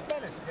these 6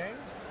 minutes,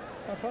 James.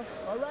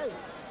 All right.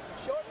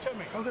 Show it to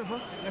me. Okay, bro.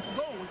 Let's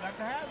go. We got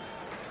to have it.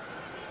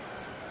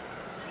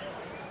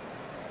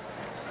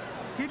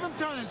 Keep him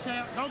turning,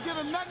 champ. Don't give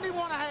him nothing he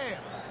want to have.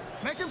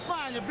 Make him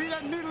fine. You be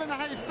that needle in the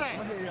haystack.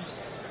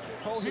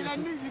 Be that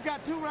needle. You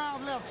got 2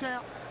 rounds left,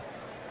 champ.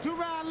 2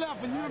 rounds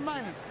left, and you the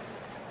man.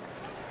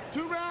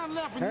 2 rounds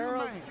left, and you the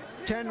man.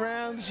 10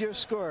 rounds, your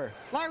score.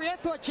 Larry, I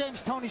thought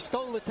James Toney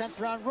stole the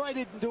 10th round. Roy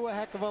didn't do a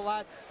heck of a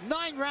lot.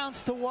 9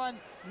 rounds to 1,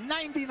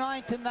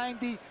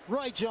 99-90.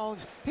 Roy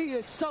Jones, he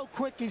is so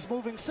quick. He's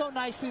moving so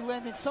nicely,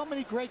 landing so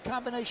many great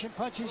combination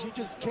punches. You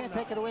just can't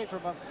take it away from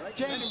him.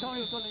 James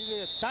Toney's going to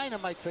need a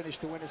dynamite finish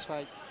to win his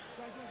fight.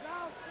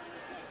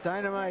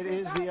 Dynamite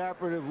is the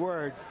operative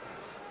word.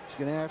 He's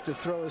going to have to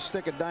throw a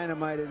stick of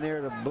dynamite in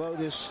there to blow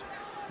this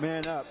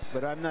man up,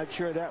 but I'm not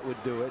sure that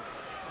would do it.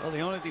 Well,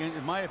 the only thing,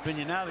 in my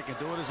opinion, now that can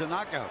do it is a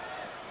knockout.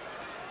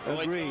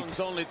 Roy Jones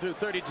only threw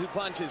 32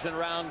 punches in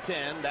round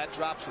 10. That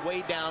drops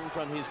way down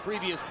from his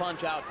previous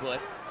punch output.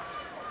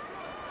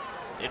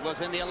 It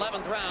was in the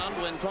 11th round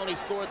when Toney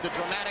scored the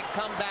dramatic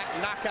comeback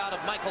knockout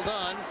of Michael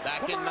Nunn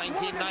back in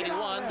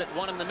 1991 that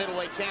won him the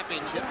middleweight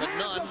championship. But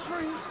Nunn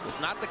was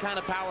not the kind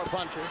of power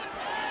puncher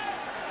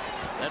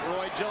that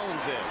Roy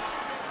Jones is.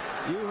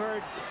 You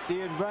heard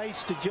the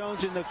advice to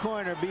Jones in the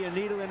corner, be a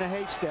needle in a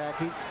haystack.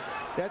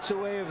 That's a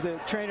way of the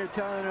trainer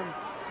telling him,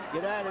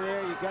 get out of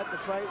there, you got the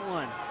fight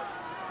won.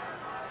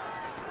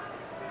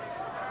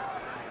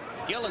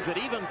 Gil, is it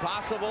even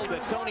possible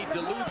that Toney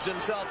deludes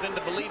himself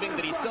into believing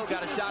that he's still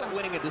got a shot at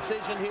winning a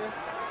decision here?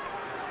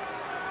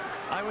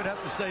 I would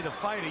have to say the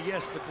fighter,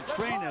 yes, but the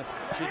trainer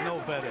should know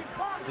better.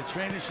 The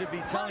trainer should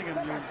be telling him,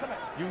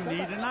 you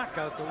need a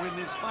knockout to win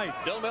this fight.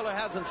 Bill Miller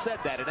hasn't said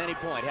that at any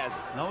point, has he?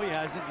 No, he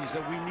hasn't. He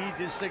said, we need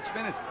this 6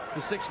 minutes.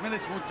 The 6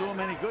 minutes won't do him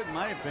any good, in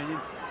my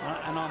opinion,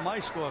 and on my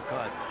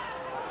scorecard.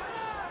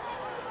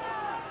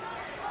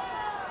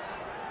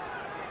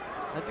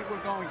 I think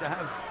we're going to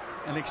have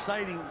an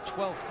exciting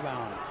 12th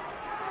round.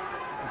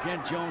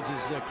 Again, Jones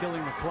is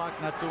killing the clock,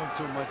 not doing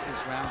too much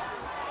this round.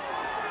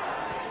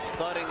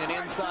 Thudding an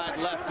inside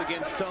left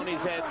against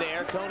Toney's head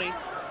there. Toney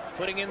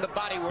putting in the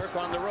body work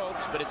on the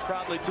ropes, but it's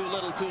probably too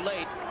little too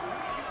late.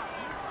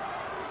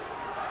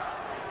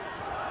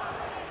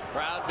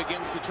 Crowd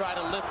begins to try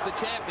to lift the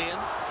champion.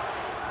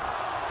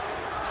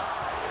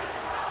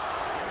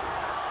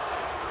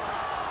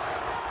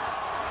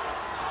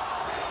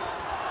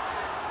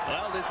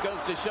 Well, this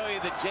goes to show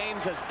you that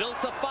James has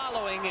built a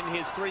following in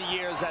his 3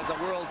 years as a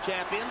world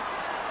champion.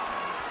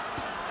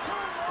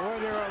 Or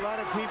there are a lot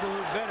of people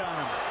who bet on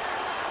him.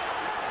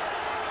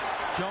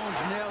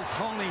 Jones nailed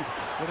Toney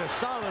with a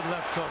solid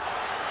left hook.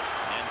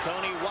 And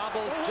Toney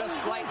wobbles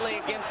just slightly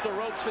against the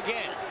ropes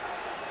again.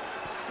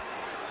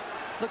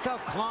 Look how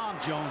calm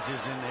Jones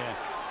is in there.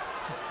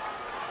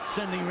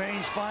 Sending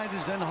range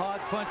finders, then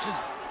hard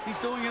punches. He's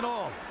doing it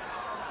all.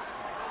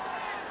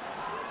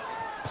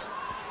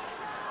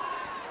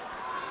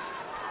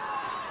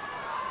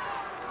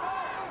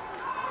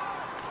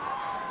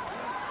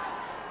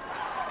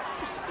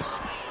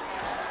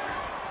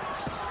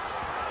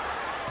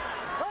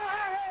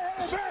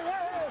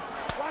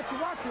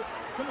 Watch it.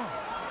 Come on.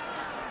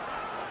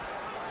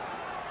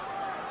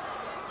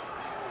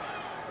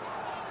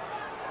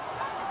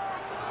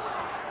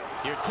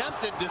 You're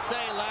tempted to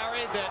say,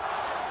 Larry, that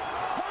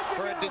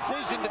for a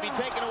decision to be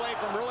taken away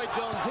from Roy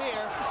Jones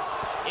here,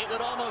 it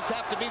would almost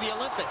have to be the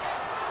Olympics.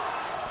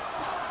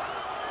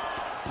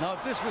 No,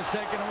 if this was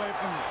taken away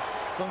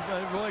from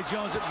Roy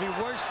Jones, it would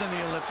be worse than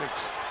the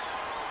Olympics.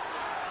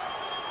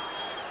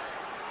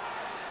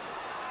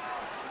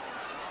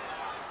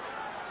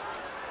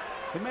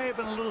 He may have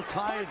been a little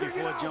tired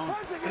before Jones,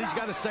 but he's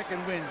got a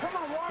second win.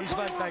 He's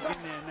right back in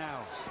there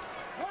now.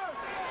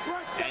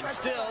 And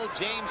still,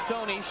 James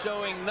Toney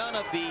showing none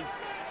of the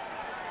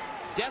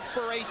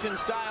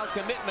desperation-style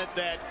commitment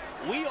that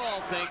we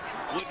all think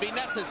would be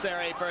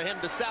necessary for him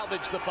to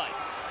salvage the fight.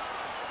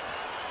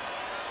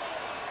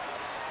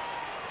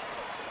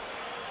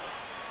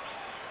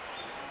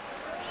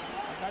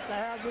 I got to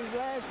have these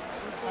last.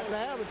 I got to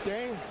have it,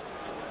 James.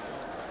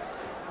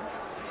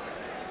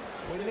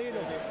 We need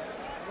it.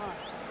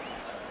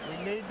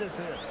 We need this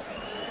here.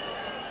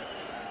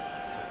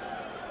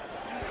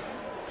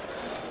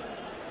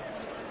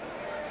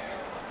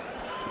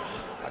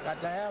 I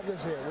got to have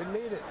this here. We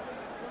need it.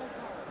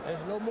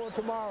 There's no more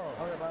tomorrow.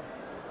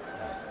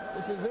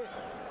 This is it.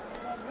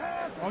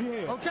 On your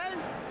head. Okay?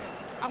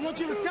 I want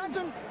you to touch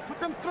him, put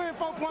them 3 and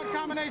 4 point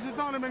combinations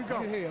on him and go.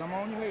 On your head. I'm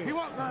on your head. He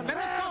won't. Let me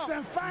talk.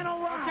 And final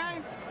round.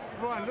 Okay?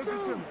 Roy,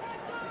 listen to me.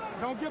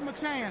 Don't give him a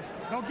chance.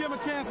 Don't give him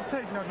a chance to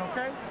take nothing,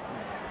 okay?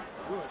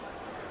 Good.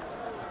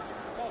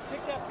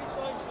 Pick that piece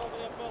of ice over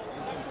there, Bill.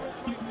 Next to it.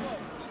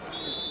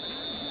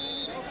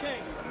 Okay.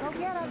 Go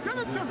get him. Give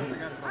it to me.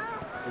 Give it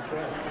to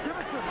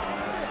me.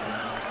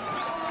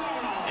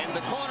 In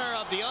the corner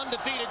of the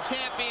undefeated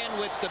champion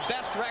with the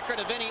best record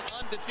of any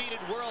undefeated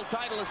world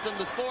titleist in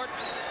the sport.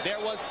 There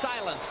was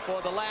silence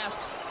for the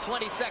last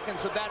 20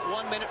 seconds of that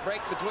 1-minute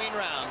break between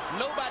rounds.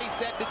 Nobody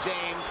said to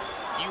James,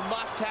 you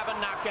must have a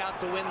knockout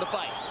to win the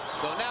fight.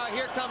 So now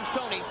here comes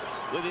Toney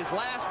with his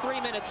last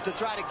 3 minutes to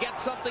try to get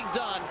something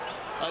done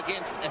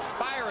against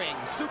aspiring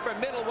super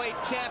middleweight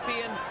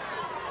champion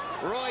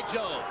Roy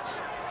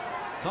Jones.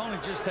 Toney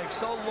just takes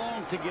so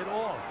long to get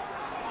off.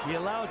 He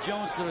allowed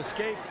Jones to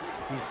escape.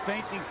 He's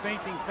feinting,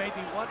 feinting,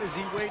 feinting. What is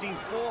he waiting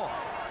for?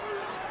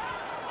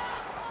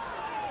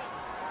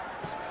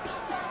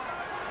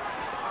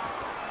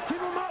 Keep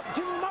him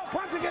up,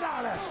 punch and get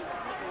out of there.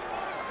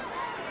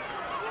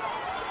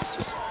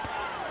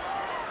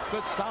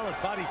 Good solid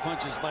body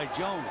punches by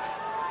Jones.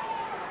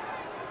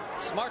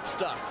 Smart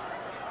stuff.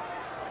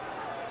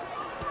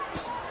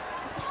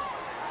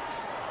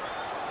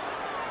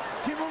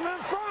 Keep him in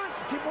front,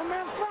 keep him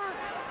in front.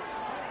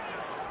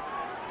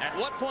 At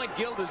what point,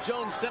 Gil, does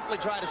Jones simply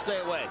try to stay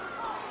away?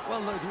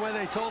 Well, the way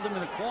they told him in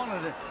the corner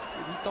that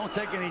don't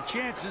take any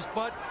chances,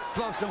 but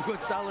throw some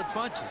good solid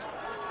punches.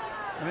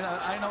 I mean,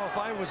 I know if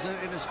I was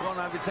in his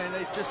corner, I'd be saying,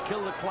 they just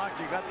kill the clock,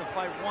 you got the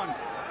fight won.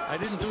 I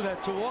didn't do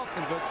that too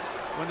often, but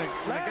when the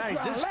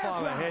guy's this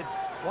far ahead,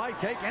 why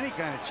take any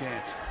kind of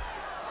chance?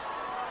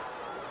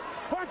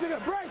 Point to the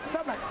break,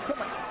 somebody.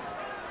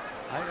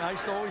 I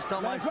used to always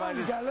tell my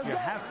fighters, you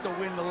have to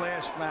win the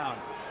last round,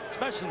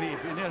 especially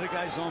if you're near the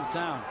guy's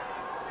hometown.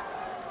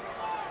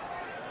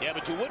 Yeah,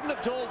 but you wouldn't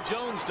have told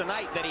Jones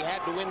tonight that he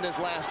had to win this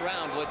last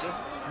round, would you?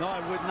 No, I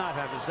would not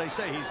have. As they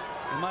say, he's,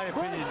 in my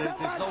opinion,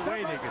 there's no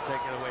way they could take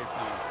it away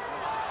from him.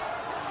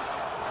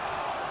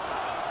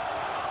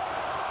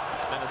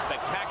 It's been a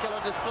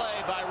spectacular display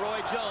by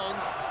Roy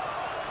Jones.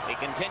 He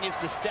continues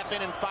to step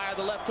in and fire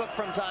the left hook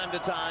from time to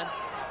time.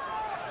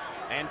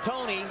 And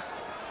Toney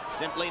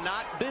simply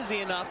not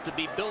busy enough to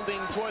be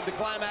building toward the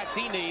climax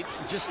he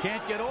needs. He just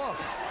can't get off.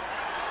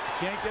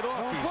 Can't get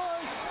off.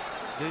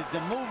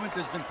 The movement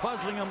has been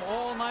puzzling him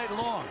all night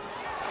long.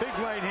 Big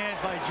right hand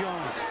by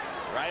Jones.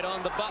 Right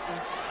on the button.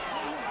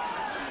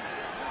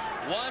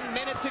 1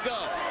 minute to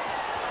go.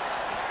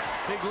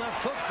 Big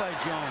left hook by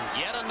Jones.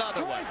 Yet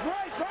another one.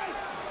 Right.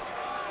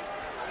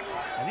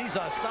 And these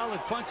are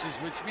solid punches,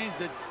 which means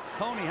that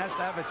Toney has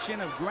to have a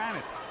chin of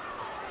granite.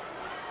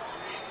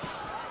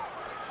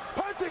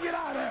 Punch to get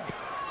out of there.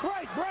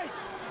 Break.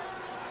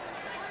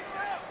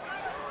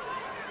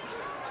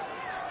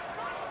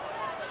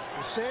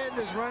 The sand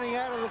is running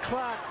out of the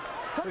clock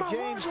for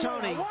James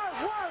Toney.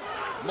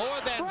 More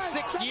than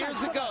 6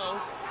 years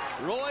ago,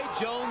 Roy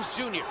Jones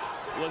Jr.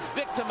 was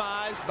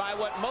victimized by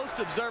what most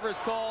observers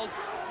called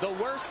the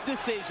worst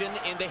decision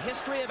in the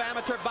history of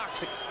amateur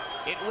boxing.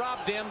 It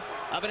robbed him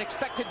of an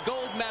expected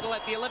gold medal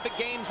at the Olympic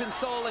Games in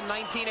Seoul in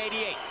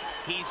 1988.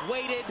 He's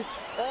waited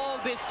all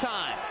this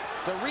time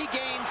to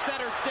regain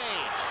center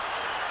stage.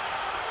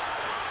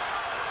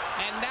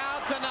 And now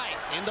tonight,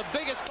 in the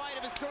biggest fight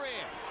of his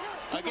career,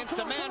 against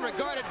a man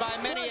regarded by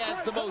many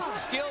as the most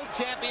skilled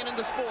champion in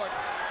the sport,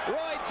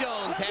 Roy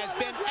Jones has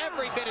been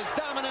every bit as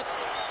dominant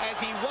as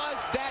he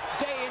was that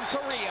day in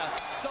Korea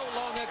so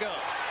long ago.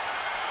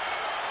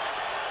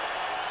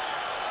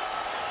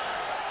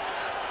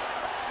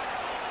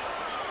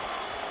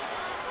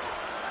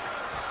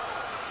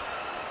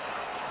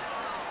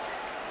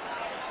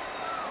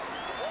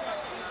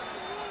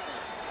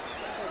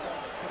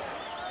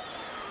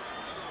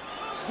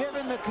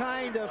 Given the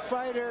kind of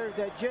fighter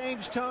that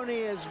James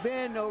Toney has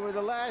been over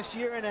the last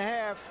year and a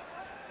half,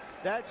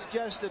 that's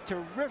just a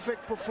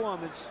terrific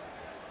performance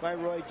by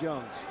Roy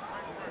Jones.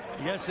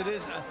 Yes, it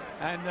is.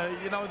 And,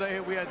 you know,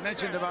 we had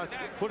mentioned about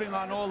putting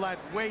on all that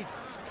weight,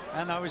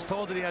 and I was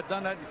told that he had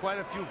done that in quite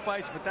a few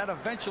fights, but that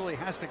eventually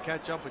has to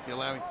catch up with you,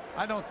 Larry.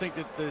 I don't think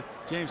that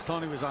James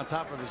Toney was on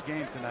top of his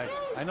game tonight.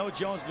 I know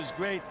Jones was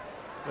great,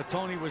 but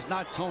Toney was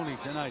not Toney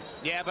tonight.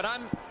 Yeah, but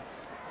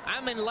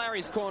I'm in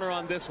Larry's corner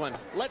on this one.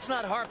 Let's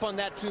not harp on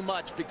that too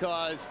much,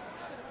 because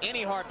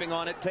any harping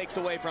on it takes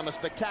away from a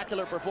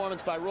spectacular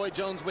performance by Roy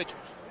Jones, which,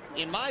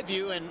 in my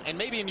view, and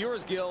maybe in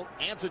yours, Gil,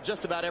 answered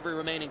just about every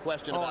remaining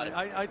question about it.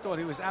 I thought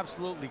he was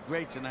absolutely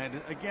great tonight.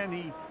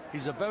 Again,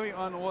 he's a very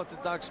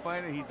unorthodox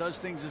fighter. He does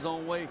things his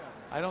own way.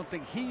 I don't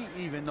think he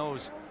even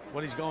knows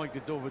what he's going to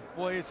do, but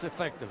boy, it's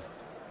effective.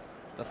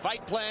 The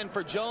fight plan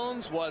for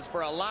Jones was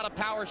for a lot of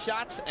power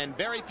shots and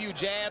very few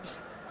jabs.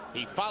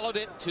 He followed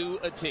it to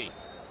a T.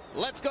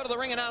 Let's go to the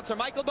ring announcer,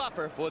 Michael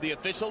Buffer, for the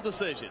official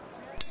decision.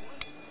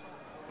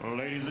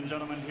 Ladies and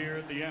gentlemen, here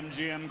at the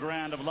MGM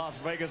Grand of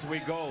Las Vegas, we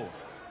go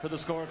to the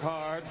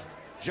scorecards.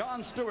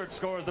 John Stewart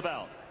scores the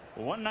bout,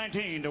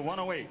 119 to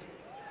 108.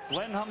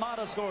 Glen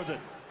Hamada scores it,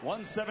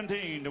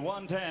 117 to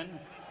 110.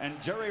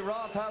 And Jerry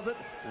Roth has it,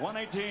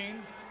 118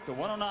 to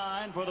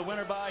 109 for the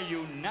winner by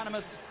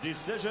unanimous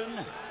decision.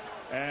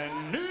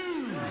 And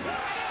new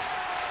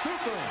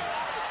super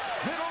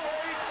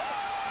middleweight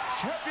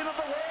champion of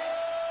the world,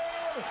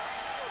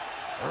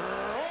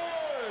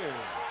 Roy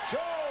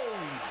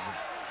Jones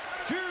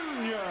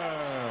Jr.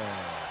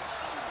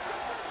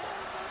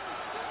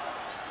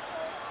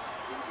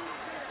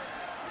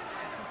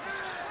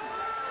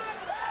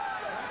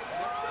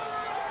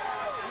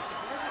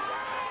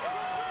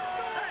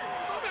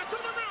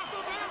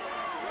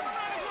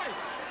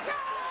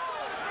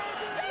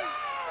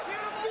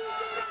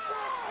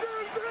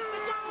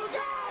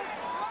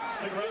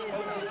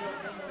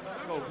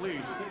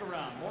 please stick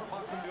around. More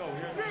boxing to go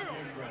here at the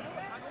James Brown.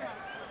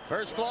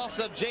 First loss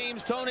of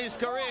James Toney's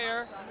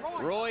career.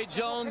 Roy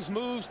Jones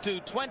moves to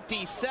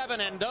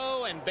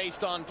 27-0, and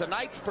based on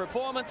tonight's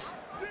performance,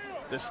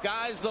 the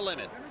sky's the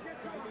limit.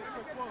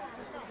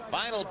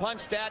 Final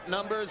punch stat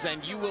numbers,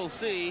 and you will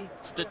see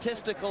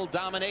statistical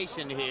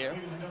domination here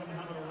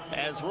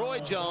as Roy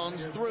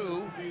Jones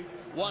threw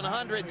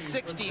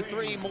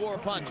 163 more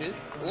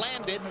punches,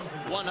 landed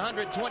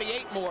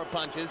 128 more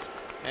punches,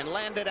 and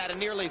landed at a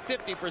nearly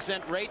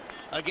 50% rate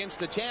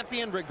against a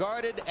champion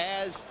regarded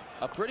as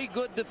a pretty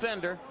good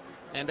defender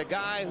and a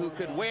guy who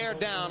could wear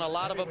down a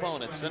lot of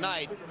opponents.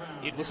 Tonight,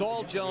 it was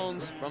all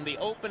Jones from the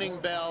opening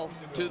bell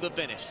to the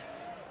finish.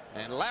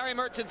 And Larry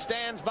Merchant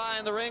stands by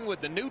in the ring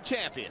with the new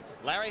champion.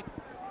 Larry?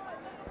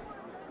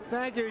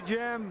 Thank you,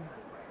 Jim.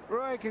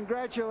 Roy,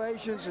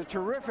 congratulations. A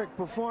terrific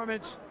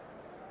performance.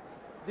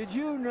 Did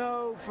you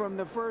know from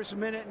the first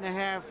minute and a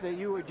half that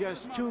you were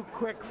just too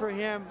quick for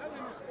him?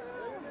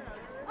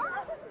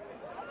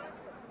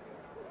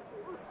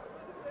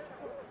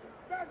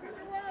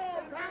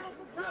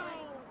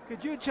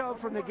 Could you tell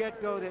from the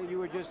get-go that you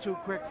were just too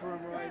quick for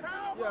him, Roy?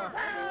 Yeah.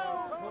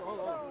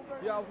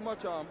 Yeah, I was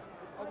much too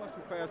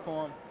fast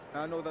for him.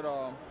 And I know that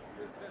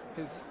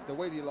the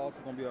weight he lost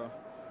is going to be a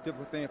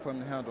difficult thing for him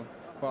to handle.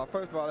 But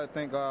first of all, I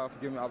thank God for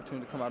giving me the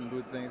opportunity to come out and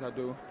do the things I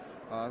do.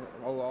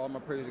 All my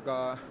praise to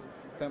God.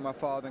 Thank my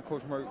father and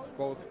Coach Merck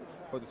both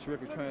for the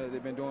terrific training that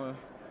they've been doing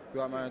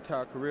throughout my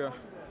entire career.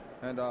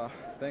 And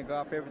thank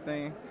God for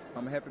everything.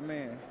 I'm a happy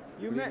man.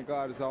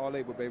 God is all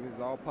able, baby.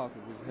 It's all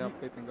possible. We just have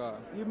faith in God.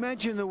 You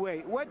mentioned the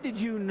weight. What did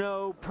you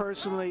know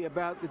personally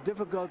about the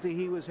difficulty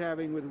he was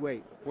having with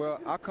weight? Well,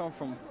 I come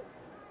from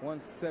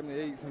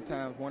 178,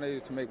 sometimes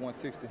 180 to make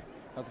 160.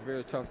 That's a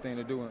very tough thing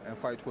to do and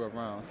fight 12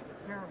 rounds.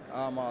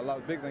 I'm a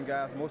lot bigger than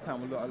guys. Most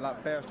times I'm a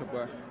lot faster,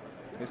 but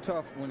it's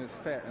tough when it's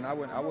fat. And I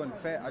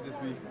wasn't fat. I just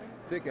be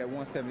thick at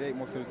 178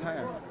 most of the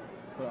time.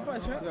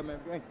 But, yeah, man.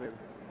 Thank you, baby.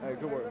 Hey,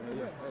 good work, man.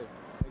 Yeah. Hey,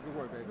 good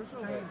work,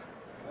 baby. Hey.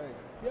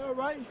 You all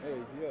right? Hey,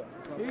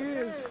 yeah. He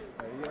is. Hey,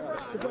 yeah.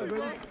 What's up, baby?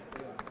 Yeah.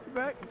 You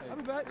back? Hey. I'll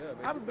be back.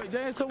 Yeah, I'll be back.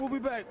 James Toney will be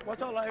back.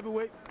 Watch out, light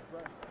heavyweights.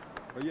 Right.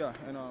 But yeah,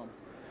 and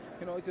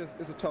you know,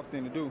 it's a tough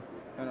thing to do,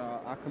 and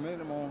I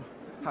commend him on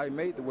how he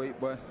made the weight,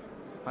 but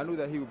I knew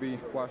that he would be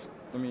washed.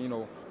 I mean, you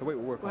know, the weight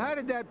would work. Well, how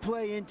did that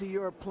play into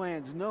your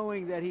plans,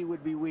 knowing that he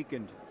would be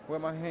weakened? Well,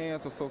 my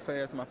hands are so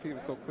fast, my feet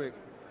are so quick.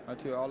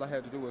 Until all I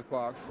had to do was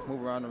box,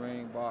 move around the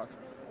ring, box,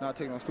 not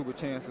taking no stupid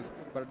chances.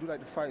 But I do like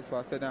to fight, so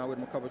I sat down with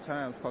him a couple of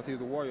times because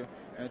he's a warrior,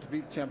 and to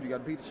beat the champ, you got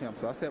to beat the champ.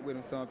 So I sat with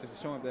him some just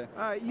to show him that.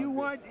 All right, you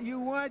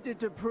wanted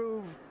to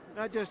prove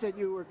not just that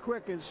you were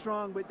quick and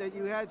strong, but that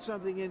you had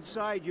something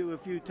inside you a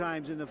few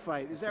times in the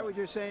fight. Is that what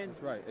you're saying?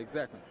 That's right,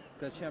 exactly.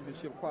 That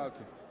championship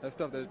quality, that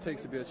stuff that it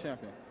takes to be a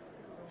champion.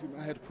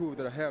 I had to prove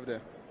that I have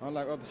that.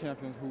 Unlike other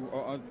champions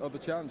or other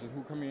challengers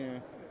who come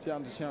in,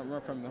 challenge the champ,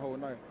 run from him the whole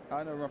night.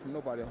 I never run from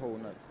nobody the whole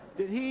night.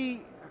 Did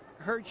he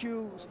hurt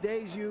you,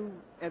 daze you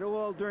at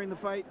all during the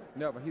fight?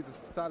 Never. He's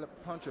a solid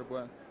puncher,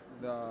 but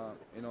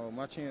you know,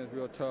 my chin is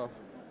real tough.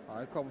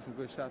 I caught him some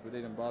good shots, but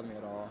they didn't bother me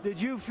at all. Did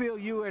you feel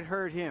you had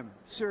hurt him?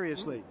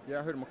 Seriously? Yeah,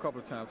 I hurt him a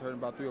couple of times. I hurt him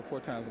about 3 or 4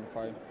 times in the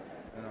fight.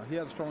 And he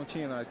has a strong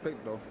chin, I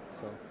expect, though.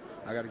 So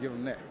I got to give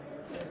him that.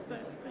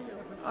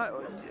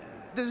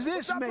 Does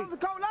this make?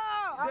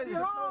 I'll be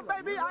home,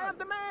 baby. I am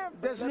the man.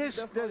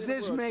 Does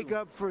this make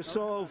up for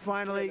soul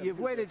finally?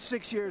 You've waited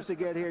 6 years to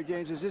get here,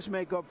 James. Does this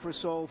make up for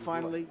soul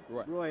finally?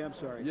 Right. Roy, I'm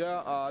sorry.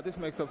 Yeah, this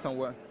makes up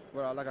somewhat.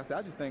 Well, like I said,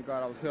 I just thank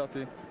God I was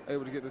healthy,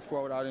 able to get this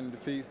forward out in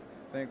defeat.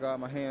 Thank God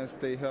my hands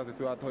stayed healthy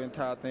throughout the whole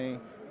entire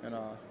thing. And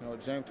you know,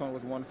 James Toney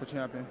was a wonderful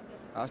champion.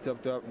 I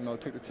stepped up, you know,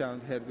 took the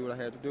challenge, had to do what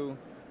I had to do.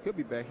 He'll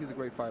be back. He's a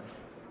great fighter.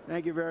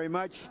 Thank you very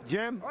much.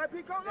 Jim? All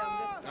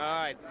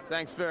right,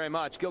 thanks very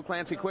much. Gil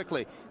Clancy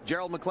quickly.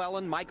 Gerald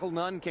McClellan, Michael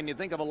Nunn, can you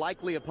think of a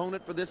likely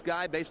opponent for this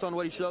guy based on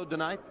what he showed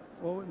tonight?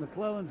 Well, with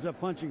McClellan's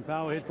punching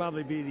power, he'd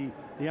probably be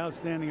the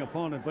outstanding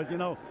opponent. But, you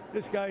know,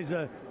 this guy's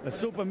a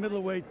super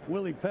middleweight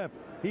Willie Pep.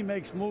 He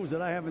makes moves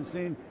that I haven't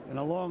seen in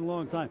a long,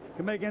 long time.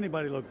 Can make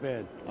anybody look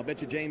bad. I'll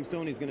bet you James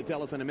Toney's going to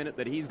tell us in a minute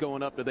that he's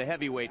going up to the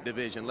heavyweight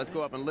division. Let's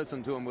go up and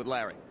listen to him with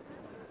Larry.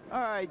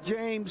 All right,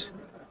 James.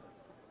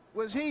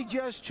 Was he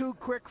just too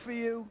quick for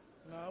you?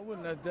 No, I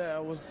wasn't at that. I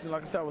was,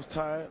 like I said, I was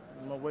tired.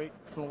 My weight,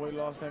 from weight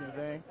loss and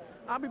everything.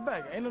 I'll be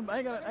back. I ain't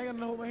got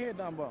to hold my head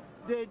down, bro.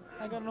 I ain't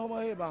got to hold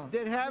my head down.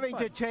 Did having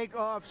to take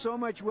off so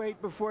much weight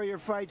before your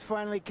fights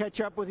finally catch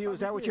up with you?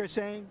 Is that what you're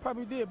saying?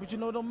 Probably did, but you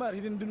know, it don't matter.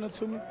 He didn't do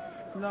nothing to me.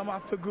 You know, I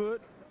feel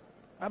good.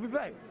 I'll be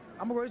back.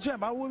 I'm a great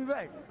champ. I will be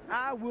back.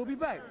 I will be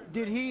back.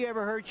 Did he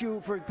ever hurt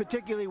you,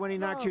 particularly when he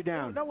knocked you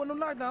down? That wasn't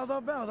no knockdown. I was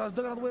off balance. I was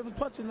dug out of the way of his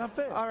punching, and I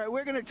fell. All right,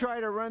 we're going to try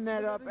to run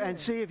that up and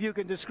see if you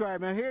can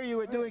describe. Now, here you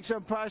were doing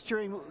some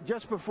posturing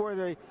just before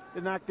the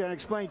knockdown.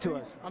 Explain to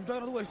us. I'm dug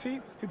out of the way.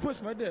 See? He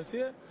pushed me right there. See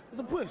it? It's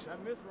a push.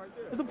 I missed right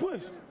there. It's a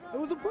push. It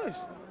was a push.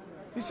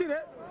 You see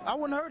that? I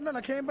wasn't hurt nothing.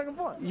 I came back and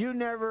fought. You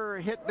never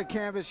hit the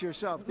canvas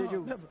yourself, did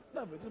you?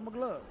 Never. Just my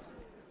gloves.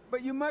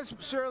 But you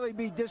must certainly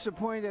be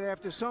disappointed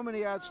after so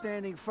many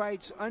outstanding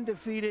fights,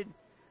 undefeated,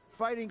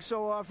 fighting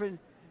so often,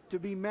 to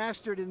be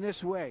mastered in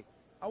this way?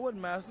 I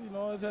wouldn't master, you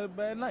know, I just had a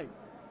bad night.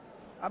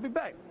 I'll be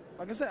back.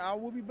 Like I said, I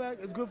will be back.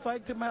 It's a good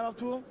fight. Tip my hat off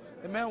to him.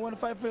 The man won the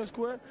fight fair and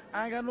square.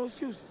 I ain't got no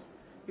excuses.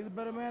 He's a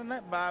better man than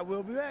that, but I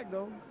will be back,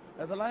 though.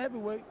 That's a light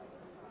heavyweight.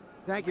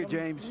 Thank you,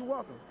 James. You're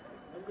welcome.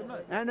 Have a good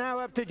night. And now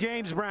up to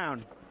James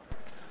Brown.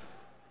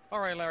 All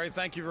right, Larry,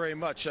 thank you very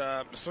much.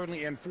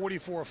 Certainly in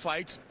 44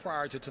 fights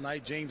prior to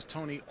tonight, James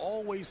Toney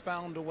always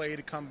found a way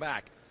to come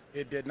back.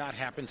 It did not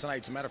happen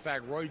tonight. As a matter of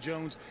fact, Roy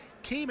Jones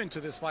came into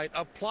this fight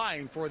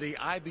applying for the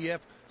IBF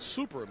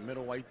super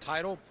middleweight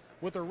title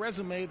with a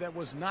resume that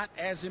was not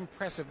as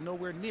impressive,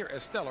 nowhere near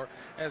as stellar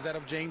as that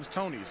of James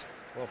Toney's.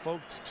 Well,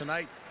 folks,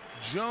 tonight,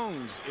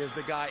 Jones is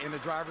the guy in the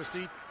driver's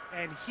seat,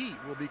 and he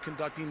will be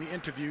conducting the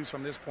interviews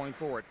from this point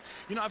forward.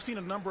 You know, I've seen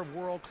a number of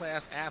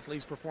world-class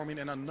athletes performing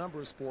in a number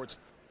of sports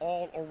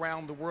all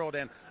around the world,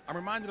 and I'm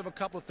reminded of a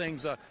couple of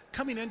things.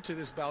 Coming into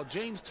this bout,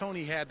 James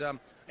Toney had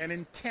an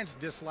intense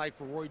dislike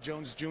for Roy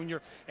Jones Jr.,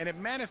 and it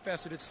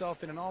manifested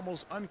itself in an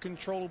almost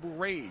uncontrollable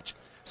rage.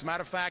 As a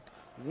matter of fact,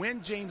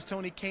 when James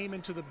Toney came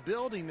into the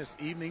building this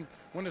evening,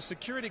 when the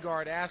security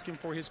guard asked him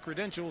for his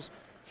credentials,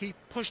 he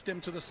pushed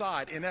him to the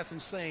side, in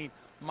essence saying,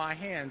 "My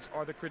hands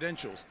are the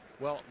credentials."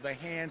 Well, the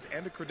hands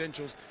and the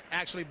credentials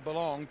actually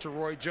belong to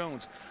Roy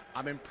Jones.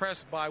 I'm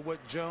impressed by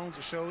what Jones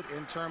showed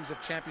in terms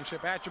of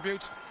championship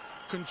attributes.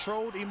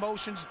 Controlled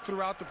emotions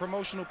throughout the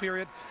promotional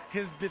period.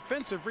 His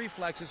defensive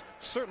reflexes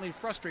certainly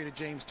frustrated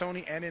James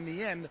Toney, and in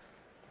the end,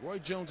 Roy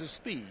Jones'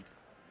 speed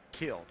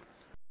killed.